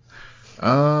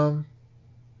 It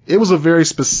was a very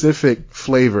specific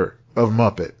flavor of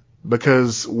Muppet,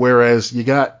 because whereas you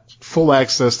got full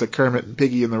access to Kermit and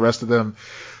Piggy and the rest of them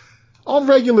on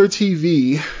regular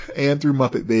TV and through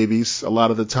Muppet Babies a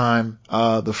lot of the time,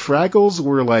 the Fraggles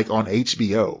were like on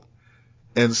HBO.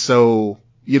 And so,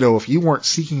 if you weren't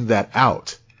seeking that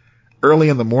out early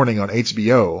in the morning on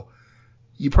HBO,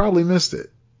 you probably missed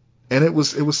it. And it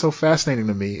was so fascinating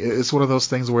to me. It's one of those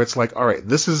things where it's like, all right,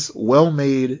 this is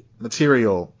well-made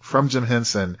material from Jim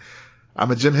Henson.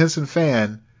 I'm a Jim Henson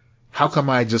fan. How come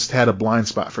I just had a blind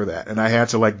spot for that? And I had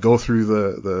to like go through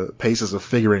the paces of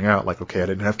figuring out like, okay, I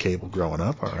didn't have cable growing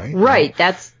up. All right. Right.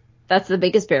 That's the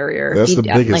biggest barrier. That's the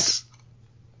biggest.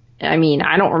 I mean,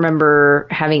 I don't remember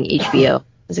having HBO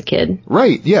as a kid.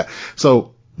 Right, yeah.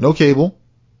 So, no cable.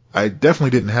 I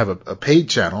definitely didn't have a paid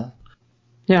channel.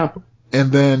 Yeah.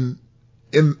 And then,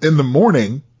 in the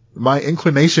morning, my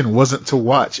inclination wasn't to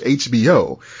watch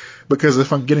HBO, because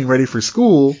if I'm getting ready for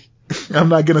school, I'm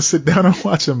not gonna sit down and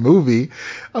watch a movie.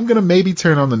 I'm gonna maybe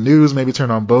turn on the news, maybe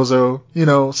turn on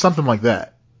Bozo, something like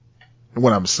that.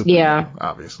 When I'm super young,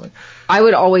 obviously. I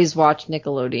would always watch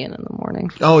Nickelodeon in the morning.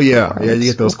 Oh yeah, you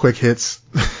get those quick hits.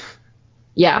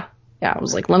 Yeah, I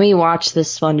was like, let me watch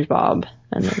this SpongeBob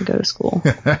and then go to school.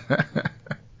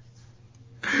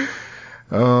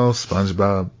 Oh,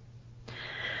 SpongeBob.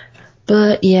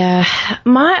 But yeah,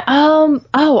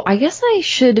 I guess I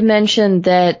should mention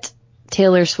that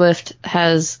Taylor Swift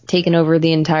has taken over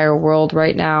the entire world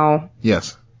right now.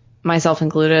 Yes. Myself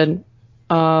included.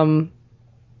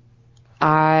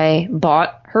 I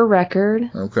bought her record.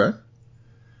 Okay.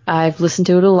 I've listened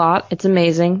to it a lot. It's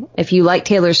amazing. If you like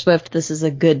Taylor Swift, this is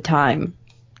a good time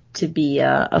to be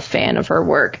a fan of her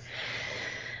work.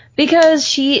 Because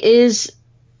she is,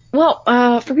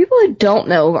 for people who don't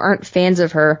know, aren't fans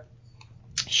of her,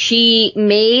 she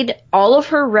made all of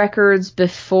her records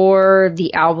before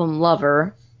the album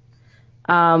Lover.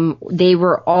 They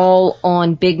were all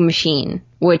on Big Machine,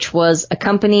 which was a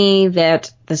company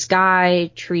that this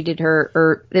guy treated her,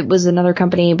 or it was another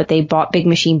company, but Big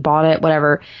Machine bought it,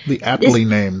 whatever. The aptly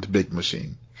named Big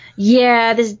Machine.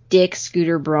 Yeah, this dick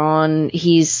Scooter Braun,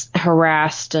 he's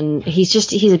harassed and he's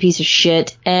a piece of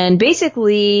shit. And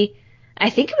basically, I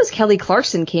think it was Kelly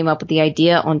Clarkson came up with the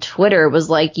idea on Twitter. It was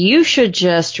like, you should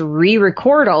just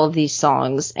re-record all of these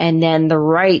songs and then the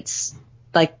rights,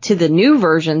 like, to the new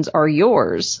versions are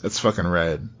yours. That's fucking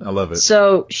rad. I love it.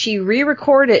 So she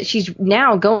re-recorded, she's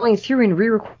now going through and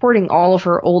re-recording all of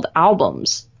her old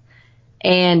albums.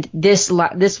 And this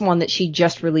one that she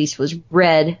just released was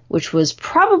Red, which was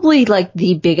probably like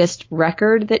the biggest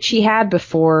record that she had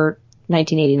before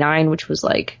 1989, which was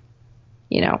like,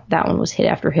 you know, that one was hit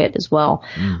after hit as well.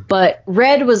 But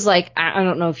Red was like, I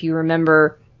don't know if you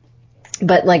remember,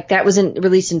 but like that was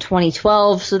released in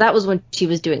 2012. So that was when she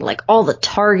was doing like all the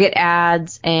Target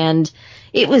ads, and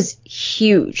it was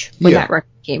huge when that record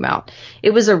came out.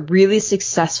 It was a really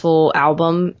successful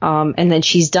album. And then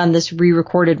she's done this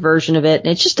re-recorded version of it,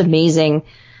 and it's just amazing.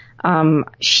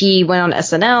 She went on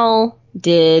SNL,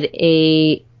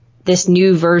 did this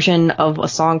new version of a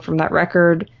song from that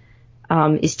record,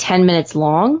 is 10 minutes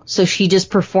long. So she just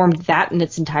performed that in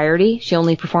its entirety. She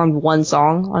only performed one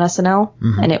song on SNL,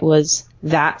 and it was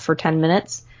that for 10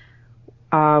 minutes,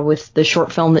 with the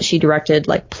short film that she directed,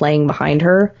 like, playing behind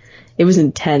her. It was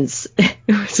intense. It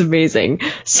was amazing.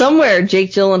 Somewhere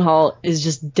Jake Gyllenhaal is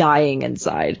just dying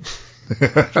inside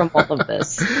from all of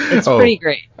this. It's pretty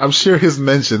great. I'm sure his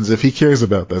mentions, if he cares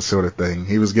about that sort of thing,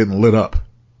 he was getting lit up.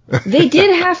 They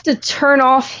did have to turn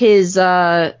off his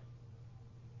like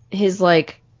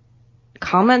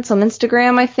comments on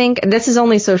Instagram, I think. This is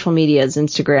only social media's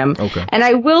Instagram. Okay. And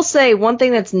I will say one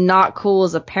thing that's not cool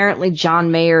is apparently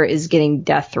John Mayer is getting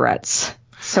death threats.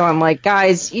 So I'm like,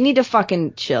 guys, you need to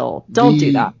fucking chill. Don't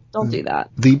do that. Don't do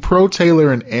that. The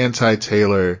pro-Taylor and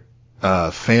anti-Taylor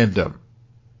fandom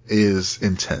is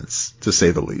intense, to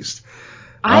say the least.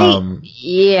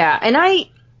 Yeah, and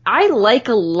I like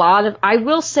a lot of, I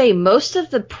will say most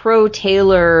of the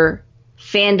pro-Taylor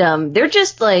fandom, they're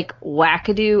just like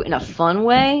wackadoo in a fun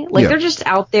way. Like they're just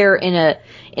out there in a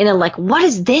like, what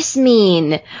does this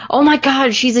mean? Oh my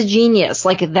God, she's a genius.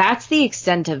 Like that's the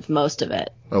extent of most of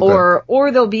it. Okay.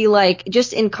 Or they'll be like,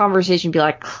 just in conversation, be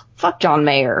like, fuck John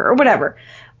Mayer or whatever.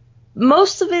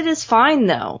 Most of it is fine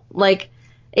though. Like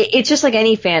it's just like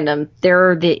any fandom.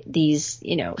 There are these,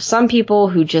 you know, some people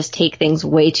who just take things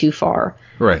way too far.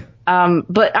 Right.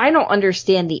 But I don't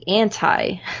understand the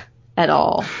anti at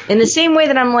all. In the same way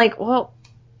that I'm like, well,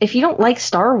 if you don't like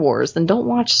Star Wars, then don't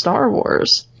watch Star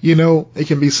Wars. You know, it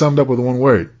can be summed up with one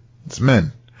word. It's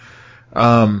men.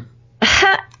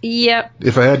 Yep.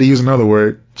 If I had to use another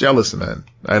word, jealous men.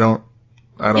 I don't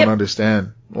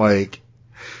understand. Like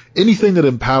anything that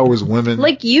empowers women.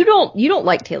 Like you don't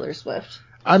like Taylor Swift.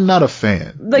 I'm not a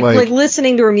fan. Like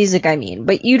listening to her music, I mean,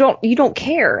 but you don't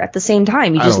care at the same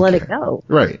time. You just let it go.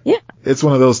 Right. Yeah. It's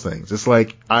one of those things. It's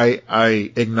like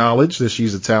I acknowledge that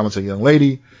she's a talented young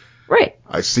lady. Right.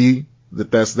 I see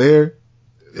that that's there.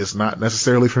 It's not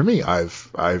necessarily for me.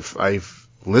 I've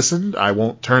listened. I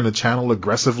won't turn the channel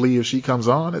aggressively if she comes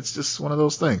on. It's just one of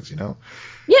those things, you know?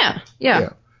 Yeah.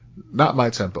 Not my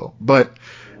tempo. But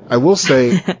I will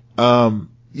say,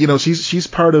 you know, she's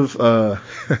part of,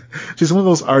 she's one of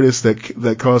those artists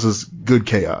that causes good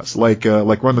chaos, like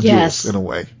Run the Jewels in a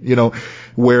way, you know,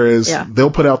 whereas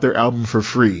they'll put out their album for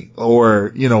free,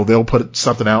 or, you know, they'll put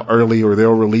something out early, or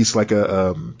they'll release like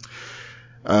a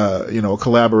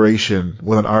collaboration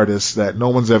with an artist that no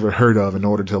one's ever heard of in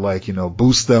order to, like, you know,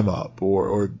 boost them up,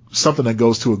 or something that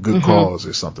goes to a good cause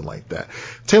or something like that.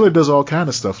 Taylor does all kind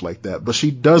of stuff like that, but she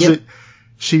does it,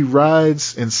 she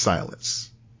rides in silence.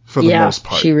 For the most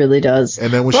part. She really does.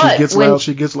 And then when she gets loud,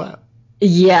 she gets loud.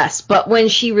 Yes, but when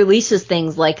she releases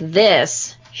things like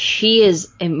this, she is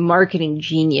a marketing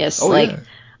genius.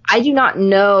 I do not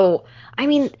know. I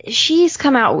mean, she's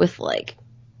come out with like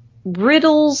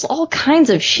riddles, all kinds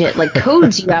of shit, like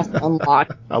codes you have to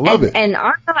unlock. I love it. And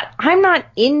I'm not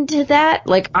into that.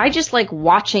 Like I just like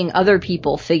watching other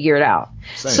people figure it out.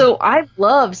 Same. So I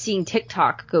love seeing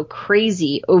TikTok go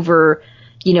crazy over,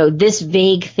 you know, this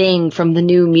vague thing from the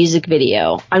new music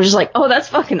video. I'm just like, oh, that's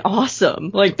fucking awesome.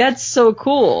 Like, that's so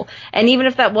cool. And even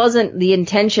if that wasn't the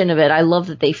intention of it, I love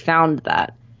that they found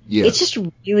that. Yeah. It's just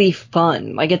really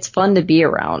fun. Like, it's fun to be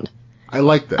around. I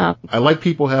like that. I like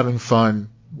people having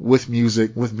fun with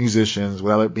music, with musicians,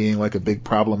 without it being like a big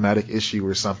problematic issue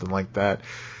or something like that.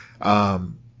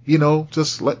 You know,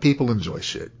 just let people enjoy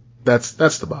shit. That's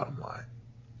the bottom line.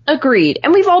 Agreed.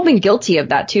 And we've all been guilty of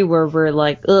that too, where we're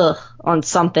like, ugh, on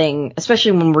something,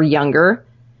 especially when we're younger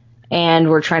and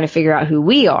we're trying to figure out who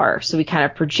we are. So we kind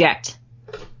of project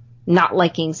not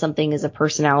liking something as a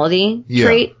personality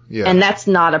trait. Yeah. And that's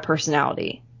not a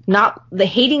personality. Not the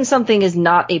hating something is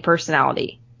not a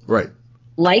personality. Right.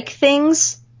 Like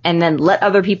things and then let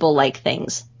other people like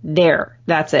things.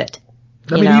 That's it.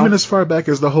 I mean, even as far back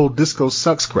as the whole disco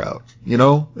sucks crowd,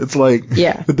 it's like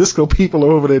the disco people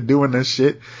are over there doing their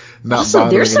shit, not also,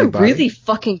 bothering there's some anybody. really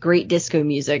fucking great disco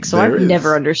music, so I've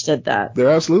never understood that. There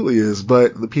absolutely is,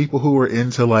 but the people who are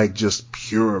into like just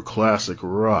pure classic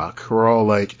rock are all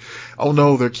like, oh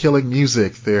no, they're killing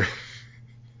music.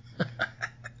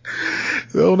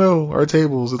 Oh no, our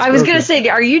tables. I was gonna say,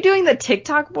 are you doing the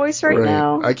TikTok voice right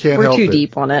now? I can't We're help it. We're too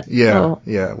deep on it.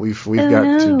 Yeah, we've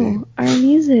got too deep. Our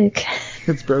music.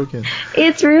 It's broken.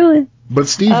 It's ruined. But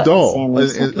Steve Dahl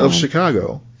of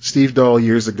Chicago. Steve Dahl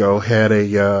years ago had a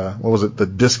the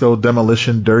Disco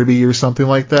Demolition Derby or something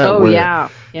like that. Oh yeah.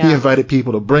 He invited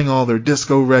people to bring all their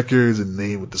disco records, and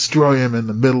they would destroy them in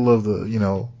the middle of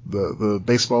the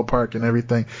baseball park and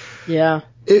everything. Yeah.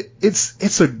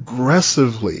 It's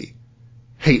aggressively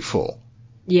hateful.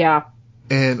 Yeah.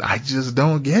 And I just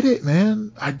don't get it,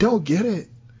 man. I don't get it.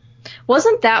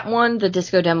 Wasn't that one the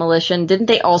Disco Demolition? Didn't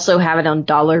they also have it on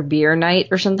Dollar Beer Night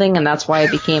or something? And that's why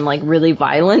it became like really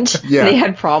violent. Yeah. They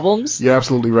had problems. You're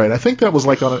absolutely right. I think that was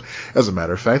like as a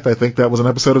matter of fact, I think that was an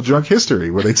episode of Drunk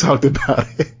History where they talked about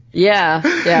it.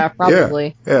 Yeah,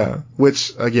 probably. Yeah.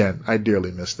 Which, again, I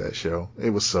dearly missed that show.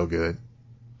 It was so good.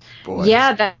 Boy.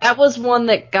 Yeah, that was one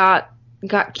that got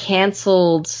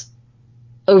canceled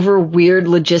over weird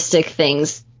logistic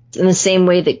things in the same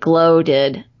way that Glow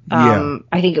did. I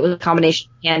think it was a combination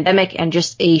of pandemic and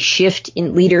just a shift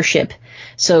in leadership.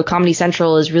 So Comedy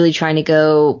Central is really trying to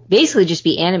go basically just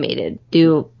be animated,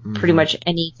 do pretty much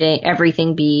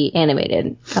everything be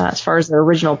animated as far as their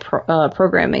original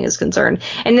programming is concerned.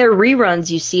 And their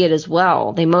reruns, you see it as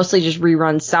well. They mostly just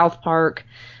rerun South Park,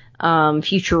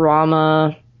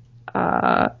 Futurama.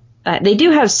 They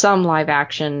do have some live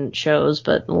action shows,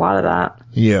 but a lot of that.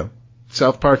 Yeah.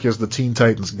 South Park is the Teen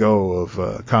Titans Go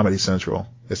of Comedy Central.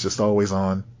 It's just always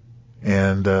on,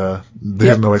 and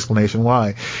there's no explanation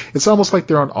why. It's almost like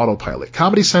they're on autopilot.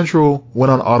 Comedy Central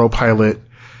went on autopilot,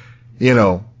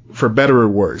 for better or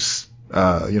worse,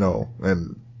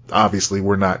 and obviously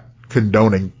we're not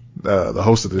condoning the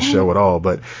host of this show at all,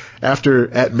 but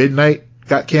after At Midnight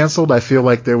got canceled, I feel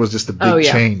like there was just a big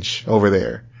change over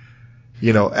there.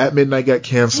 At Midnight got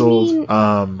canceled.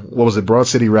 What was it? Broad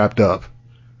City wrapped up.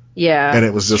 Yeah. And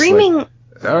it was just streaming. Like,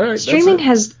 all right, streaming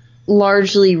has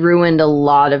largely ruined a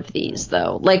lot of these,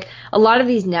 though. Like a lot of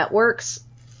these networks,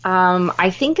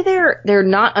 I think they're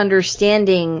not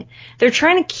understanding. They're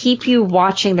trying to keep you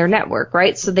watching their network,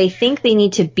 right? So they think they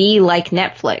need to be like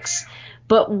Netflix.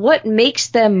 But what makes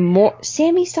them more...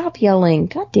 Sammy, stop yelling.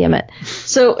 God damn it.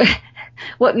 So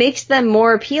what makes them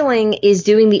more appealing is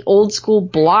doing the old school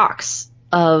blocks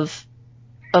of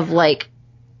like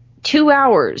 2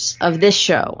 hours of this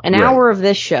show, an hour of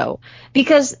this show,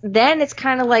 because then it's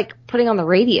kind of like putting on the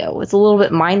radio. It's a little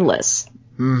bit mindless.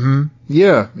 Mm-hmm.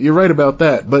 Yeah, you're right about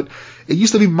that. But it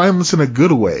used to be mindless in a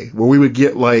good way, where we would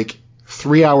get like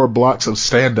 3-hour blocks of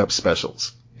stand-up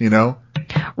specials,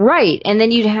 Right. And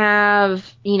then you'd have,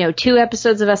 2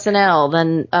 episodes of SNL,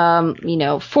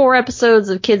 then, 4 episodes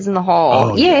of Kids in the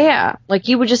Hall. Oh, yeah. Like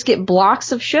you would just get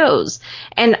blocks of shows.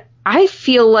 And I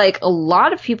feel like a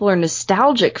lot of people are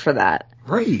nostalgic for that.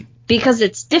 Right. Because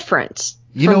it's different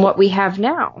from what we have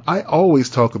now. I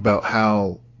always talk about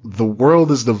how the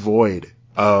world is devoid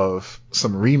of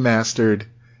some remastered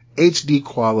HD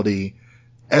quality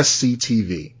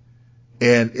SCTV.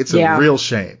 And it's a real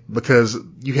shame because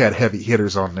you had heavy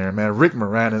hitters on there, man. Rick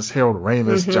Moranis, Harold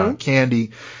Ramis, John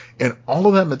Candy, and all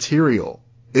of that material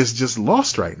is just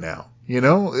lost right now,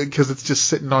 because it's just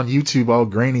sitting on YouTube all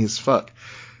grainy as fuck.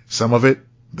 Some of it,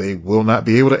 they will not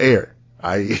be able to air.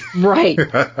 Right.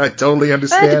 I totally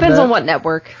understand that. It depends on what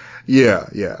network.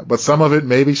 Yeah. But some of it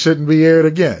maybe shouldn't be aired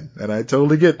again. And I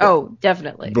totally get that. Oh,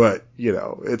 definitely. But,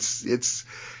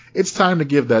 it's time to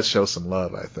give that show some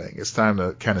love, I think. It's time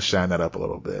to kind of shine that up a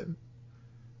little bit.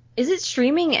 Is it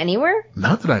streaming anywhere?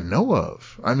 Not that I know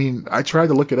of. I mean, I tried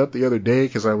to look it up the other day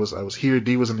because I was here,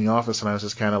 Dee was in the office, and I was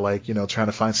just kind of like, trying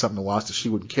to find something to watch that she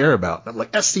wouldn't care about. And I'm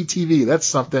like, SCTV, that's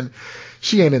something.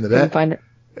 She ain't into that. Couldn't find it.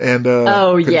 And,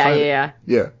 yeah.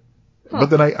 Yeah. Huh. But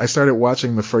then I started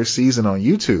watching the first season on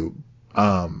YouTube.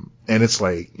 And it's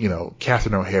like,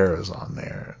 Catherine O'Hara's on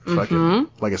there. Fucking,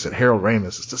 like I said, Harold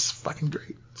Ramis is just fucking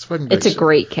great. It's fucking great. It's a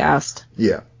great cast.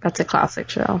 Yeah. That's a classic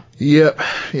show. Yep.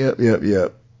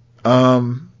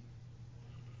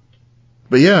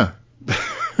 But yeah.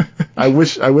 I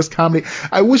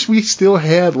wish we still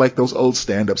had like those old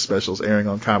stand-up specials airing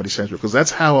on Comedy Central, because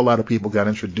that's how a lot of people got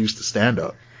introduced to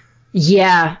stand-up.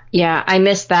 Yeah, I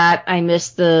missed that. I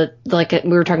missed we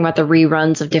were talking about the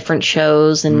reruns of different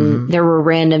shows, and there were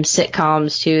random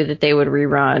sitcoms too that they would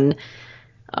rerun.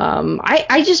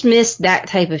 I just missed that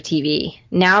type of TV.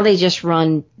 Now they just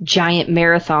run giant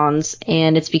marathons,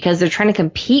 and it's because they're trying to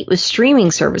compete with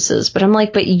streaming services. But I'm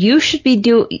like, but you should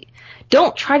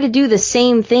don't try to do the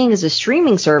same thing as a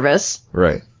streaming service.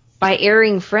 Right. By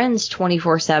airing Friends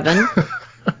 24/7.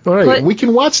 Right. But we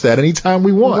can watch that anytime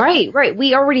we want. Right.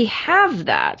 We already have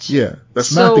that. Yeah.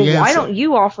 That's not the answer. So why don't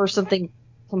you offer something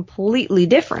completely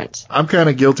different? I'm kind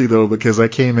of guilty though, because I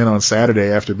came in on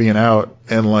Saturday after being out,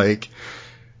 and like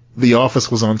The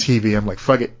Office was on TV. I'm like,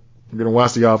 fuck it. I'm going to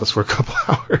watch The Office for a couple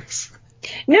hours.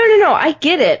 No. I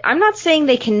get it. I'm not saying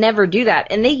they can never do that.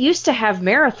 And they used to have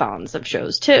marathons of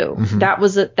shows too. Mm-hmm. That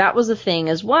was a thing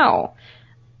as well.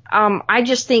 I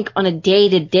just think on a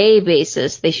day-to-day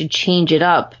basis, they should change it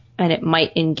up, and it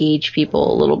might engage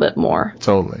people a little bit more.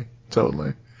 Totally.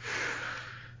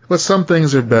 But some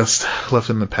things are best left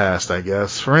in the past, I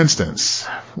guess. For instance,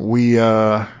 we,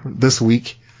 this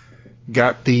week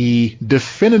got the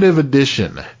definitive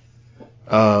edition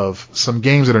of some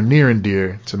games that are near and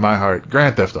dear to my heart,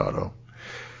 Grand Theft Auto.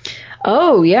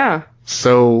 Oh, yeah.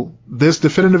 So this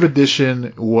definitive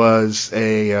edition was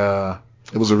it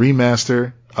was a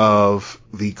remaster of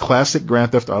the classic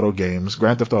Grand Theft Auto games,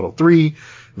 Grand Theft Auto 3,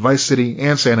 Vice City,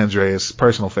 and San Andreas,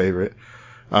 personal favorite.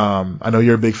 I know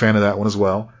you're a big fan of that one as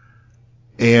well.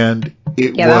 And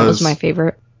that was my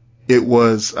favorite. It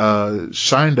was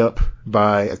shined up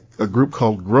by a group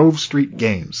called Grove Street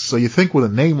Games. So you think with a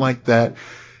name like that,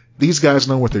 these guys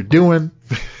know what they're doing.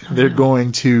 They're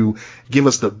going to give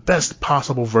us the best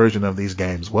possible version of these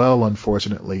games. Well,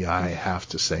 unfortunately, I have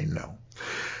to say no.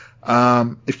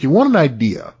 If you want an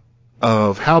idea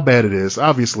of how bad it is,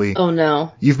 obviously, oh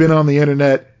no, you've been on the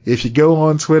internet. If you go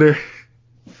on Twitter,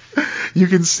 you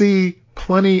can see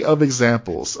plenty of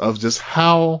examples of just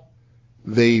how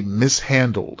they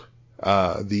mishandled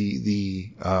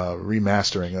the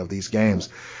remastering of these games.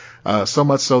 So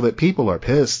much so that people are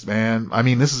pissed, man. I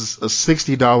mean, this is a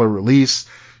 $60 release.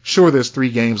 Sure, there's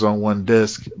 3 games on one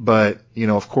disc, but,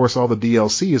 of course, all the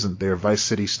DLC isn't there. Vice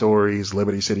City Stories,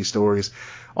 Liberty City Stories,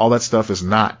 all that stuff is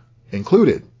not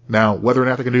included. Now, whether or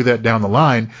not they can do that down the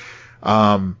line,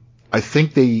 I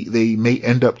think they may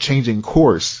end up changing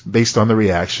course based on the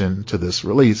reaction to this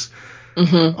release.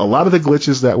 Mm-hmm. A lot of the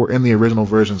glitches that were in the original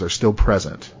versions are still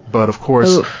present, but of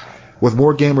course, with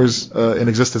more gamers in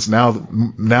existence now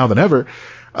than ever,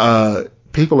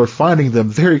 people are finding them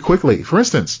very quickly. For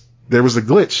instance, there was a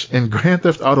glitch in Grand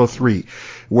Theft Auto 3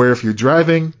 where if you're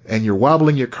driving and you're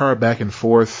wobbling your car back and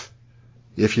forth,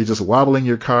 if you're just wobbling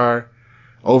your car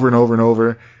over and over and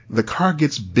over, the car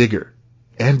gets bigger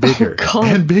and bigger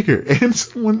and bigger. And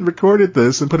someone recorded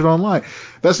this and put it online.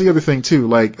 That's the other thing too.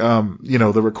 Like,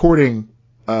 the recording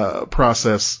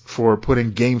process for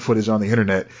putting game footage on the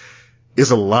internet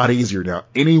is a lot easier now.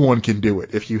 Anyone can do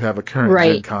it if you have a current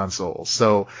gen console.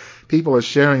 So people are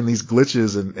sharing these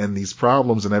glitches and these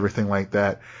problems and everything like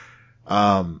that.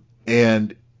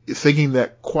 And thinking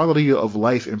that quality of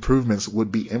life improvements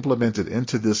would be implemented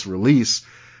into this release,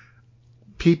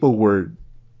 people were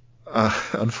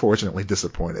unfortunately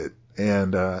disappointed.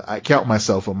 And I count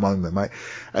myself among them.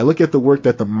 I look at the work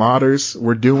that the modders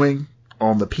were doing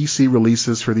on the PC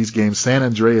releases for these games, San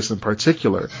Andreas in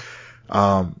particular.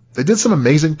 They did some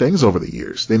amazing things over the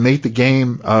years. They made the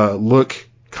game look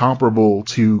comparable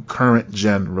to current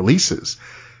gen releases.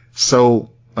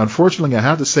 So unfortunately, I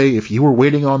have to say, if you were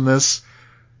waiting on this,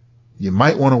 you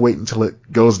might want to wait until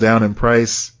it goes down in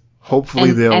price.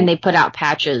 Hopefully they put out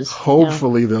patches.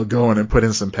 Hopefully they'll go in and put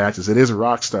in some patches. It is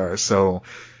Rockstar, so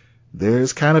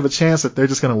there's kind of a chance that they're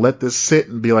just going to let this sit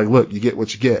and be like, look, you get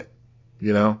what you get,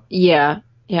 Yeah.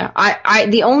 I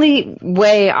the only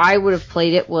way I would have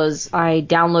played it was I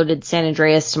downloaded San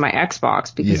Andreas to my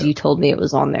Xbox because you told me it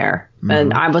was on there,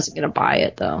 and I wasn't going to buy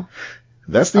it though.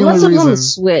 That's the only reason. Unless it was on the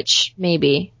Switch,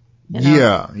 maybe.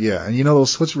 Yeah. And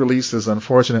those Switch releases,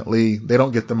 unfortunately, they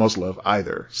don't get the most love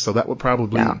either. So that would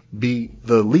probably be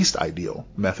the least ideal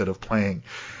method of playing.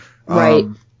 Right.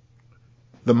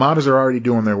 The modders are already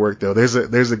doing their work though. There's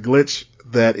a glitch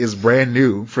that is brand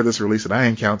new for this release that I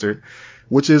encountered,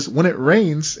 which is when it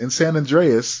rains in San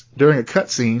Andreas during a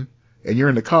cutscene and you're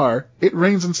in the car, it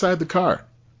rains inside the car.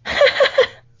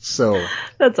 So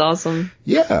that's awesome.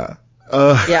 Yeah.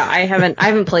 I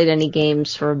haven't played any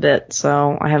games for a bit,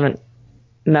 so I haven't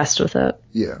messed with it.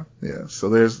 Yeah. So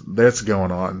that's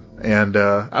going on. And,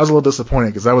 I was a little disappointed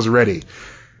because I was ready.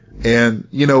 And,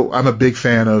 I'm a big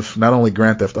fan of not only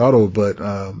Grand Theft Auto, but,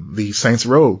 the Saints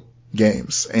Row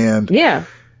games. And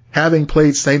having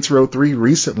played Saints Row 3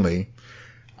 recently,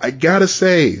 I gotta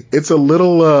say, it's a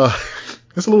little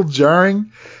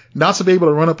jarring not to be able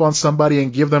to run up on somebody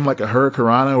and give them like a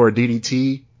Hurricanrana or a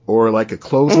DDT or like a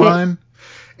clothesline.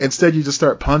 Instead, you just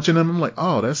start punching them. I'm like,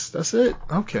 oh, that's it.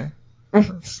 Okay.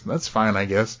 That's fine, I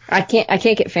guess. I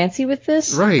can't get fancy with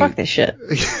this. Right. Fuck this shit.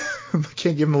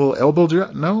 Can't give him a little elbow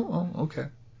drop. No. Oh, okay.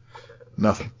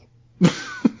 Nothing.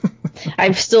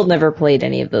 I've still never played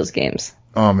any of those games.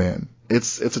 Oh man,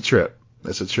 it's a trip.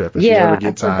 It's a trip. If Yeah, you ever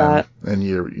get I've heard time and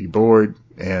you're bored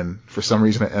and for some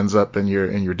reason it ends up in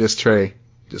your disc tray,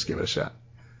 just give it a shot.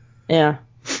 Yeah.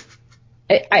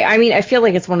 I mean, I feel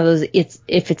like it's one of those.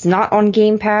 If it's not on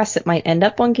Game Pass, it might end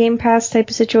up on Game Pass type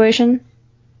of situation.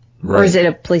 Right. Or is it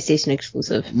a PlayStation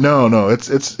exclusive? No,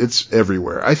 it's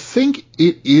everywhere. I think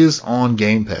it is on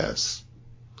Game Pass.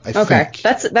 I think.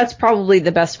 That's probably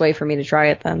the best way for me to try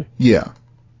it then. Yeah.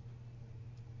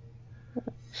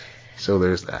 So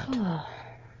there's that.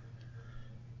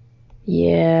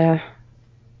 Yeah.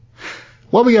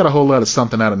 Well, we got a whole lot of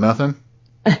something out of nothing.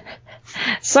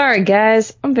 Sorry,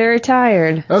 guys. I'm very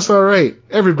tired. That's all right.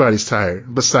 Everybody's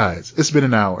tired. Besides, it's been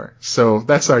an hour, so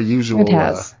that's our usual. It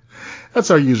has.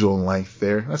 That's our usual length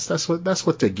there. That's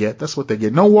what they get. That's what they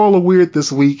get. No wall of weird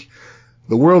this week.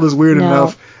 The world is weird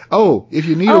enough. Oh, if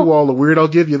you need a wall of weird, I'll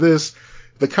give you this.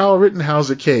 The Kyle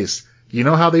Rittenhauser case. You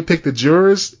know how they picked the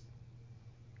jurors?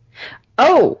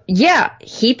 Oh, yeah.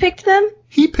 He picked them?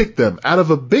 He picked them out of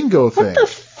a bingo thing. What the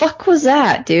fuck was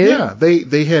that, dude? Yeah,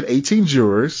 they had 18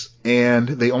 jurors, and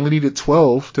they only needed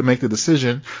 12 to make the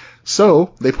decision.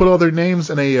 So they put all their names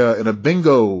in a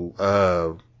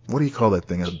bingo. What do you call that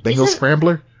thing? A bingo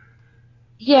scrambler?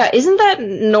 Yeah, isn't that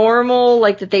normal?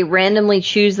 Like that they randomly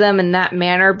choose them in that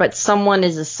manner, but someone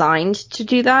is assigned to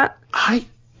do that? I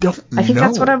don't know. I think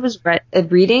that's what I was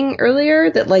reading earlier.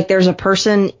 That like there's a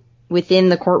person within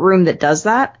the courtroom that does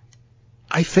that.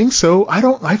 I think so.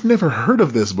 I've never heard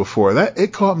of this before.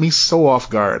 It caught me so off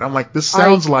guard. I'm like, this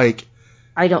sounds like.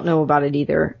 I don't know about it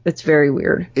either. It's very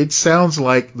weird. It sounds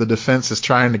like the defense is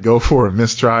trying to go for a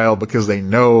mistrial because they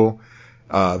know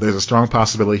there's a strong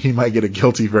possibility he might get a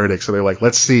guilty verdict. So they're like,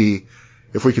 let's see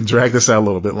if we can drag this out a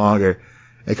little bit longer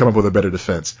and come up with a better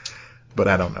defense. But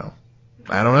I don't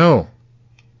know.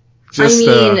 Just,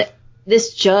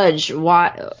 this judge,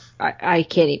 why? I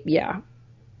can't. Yeah.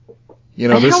 You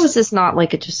know, how is this not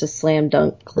like just a slam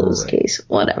dunk closed case?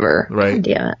 Whatever. Right. God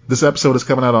damn it. This episode is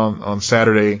coming out on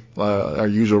Saturday, our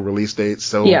usual release date.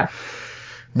 So yeah.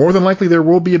 More than likely there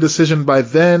will be a decision by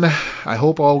then. I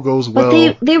hope all goes well.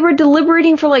 But they were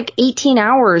deliberating for like 18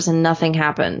 hours and nothing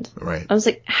happened. Right. I was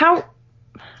like, how?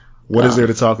 What is there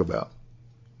to talk about?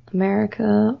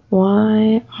 America,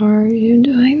 why are you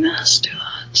doing this to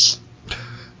us?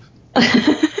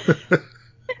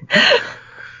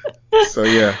 So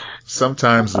yeah.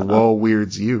 Sometimes the wall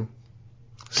weirds you.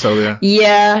 So yeah.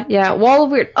 Yeah. Wall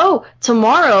of weird. Oh,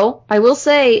 tomorrow I will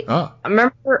say.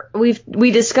 Remember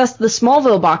we discussed the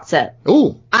Smallville box set.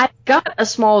 Ooh. I got a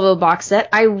Smallville box set.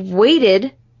 I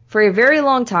waited for a very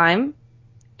long time,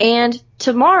 and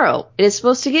tomorrow it is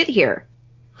supposed to get here.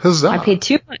 Huzzah! I paid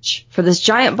too much for this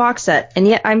giant box set, and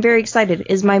yet I'm very excited. It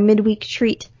is my midweek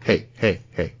treat. Hey!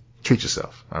 Treat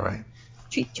yourself. All right.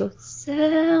 Treat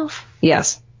yourself.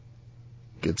 Yes.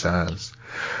 Good times.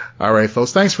 All right,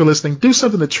 folks. Thanks for listening. Do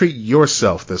something to treat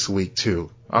yourself this week, too.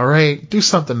 All right? Do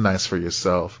something nice for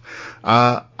yourself.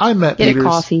 I'm Matt Peters. Get a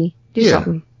coffee. Do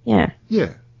something. Yeah.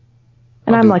 Yeah.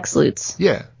 And I'm Lex Lutz.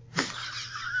 Yeah.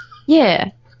 Yeah.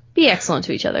 Be excellent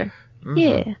to each other.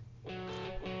 Mm-hmm.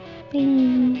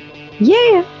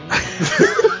 Yeah.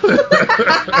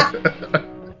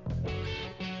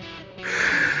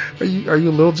 Are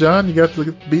you Lil Jon? You got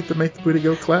the beat to make the booty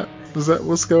go clap? Is that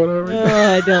what's going on right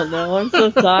now? I don't know. I'm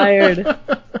so tired.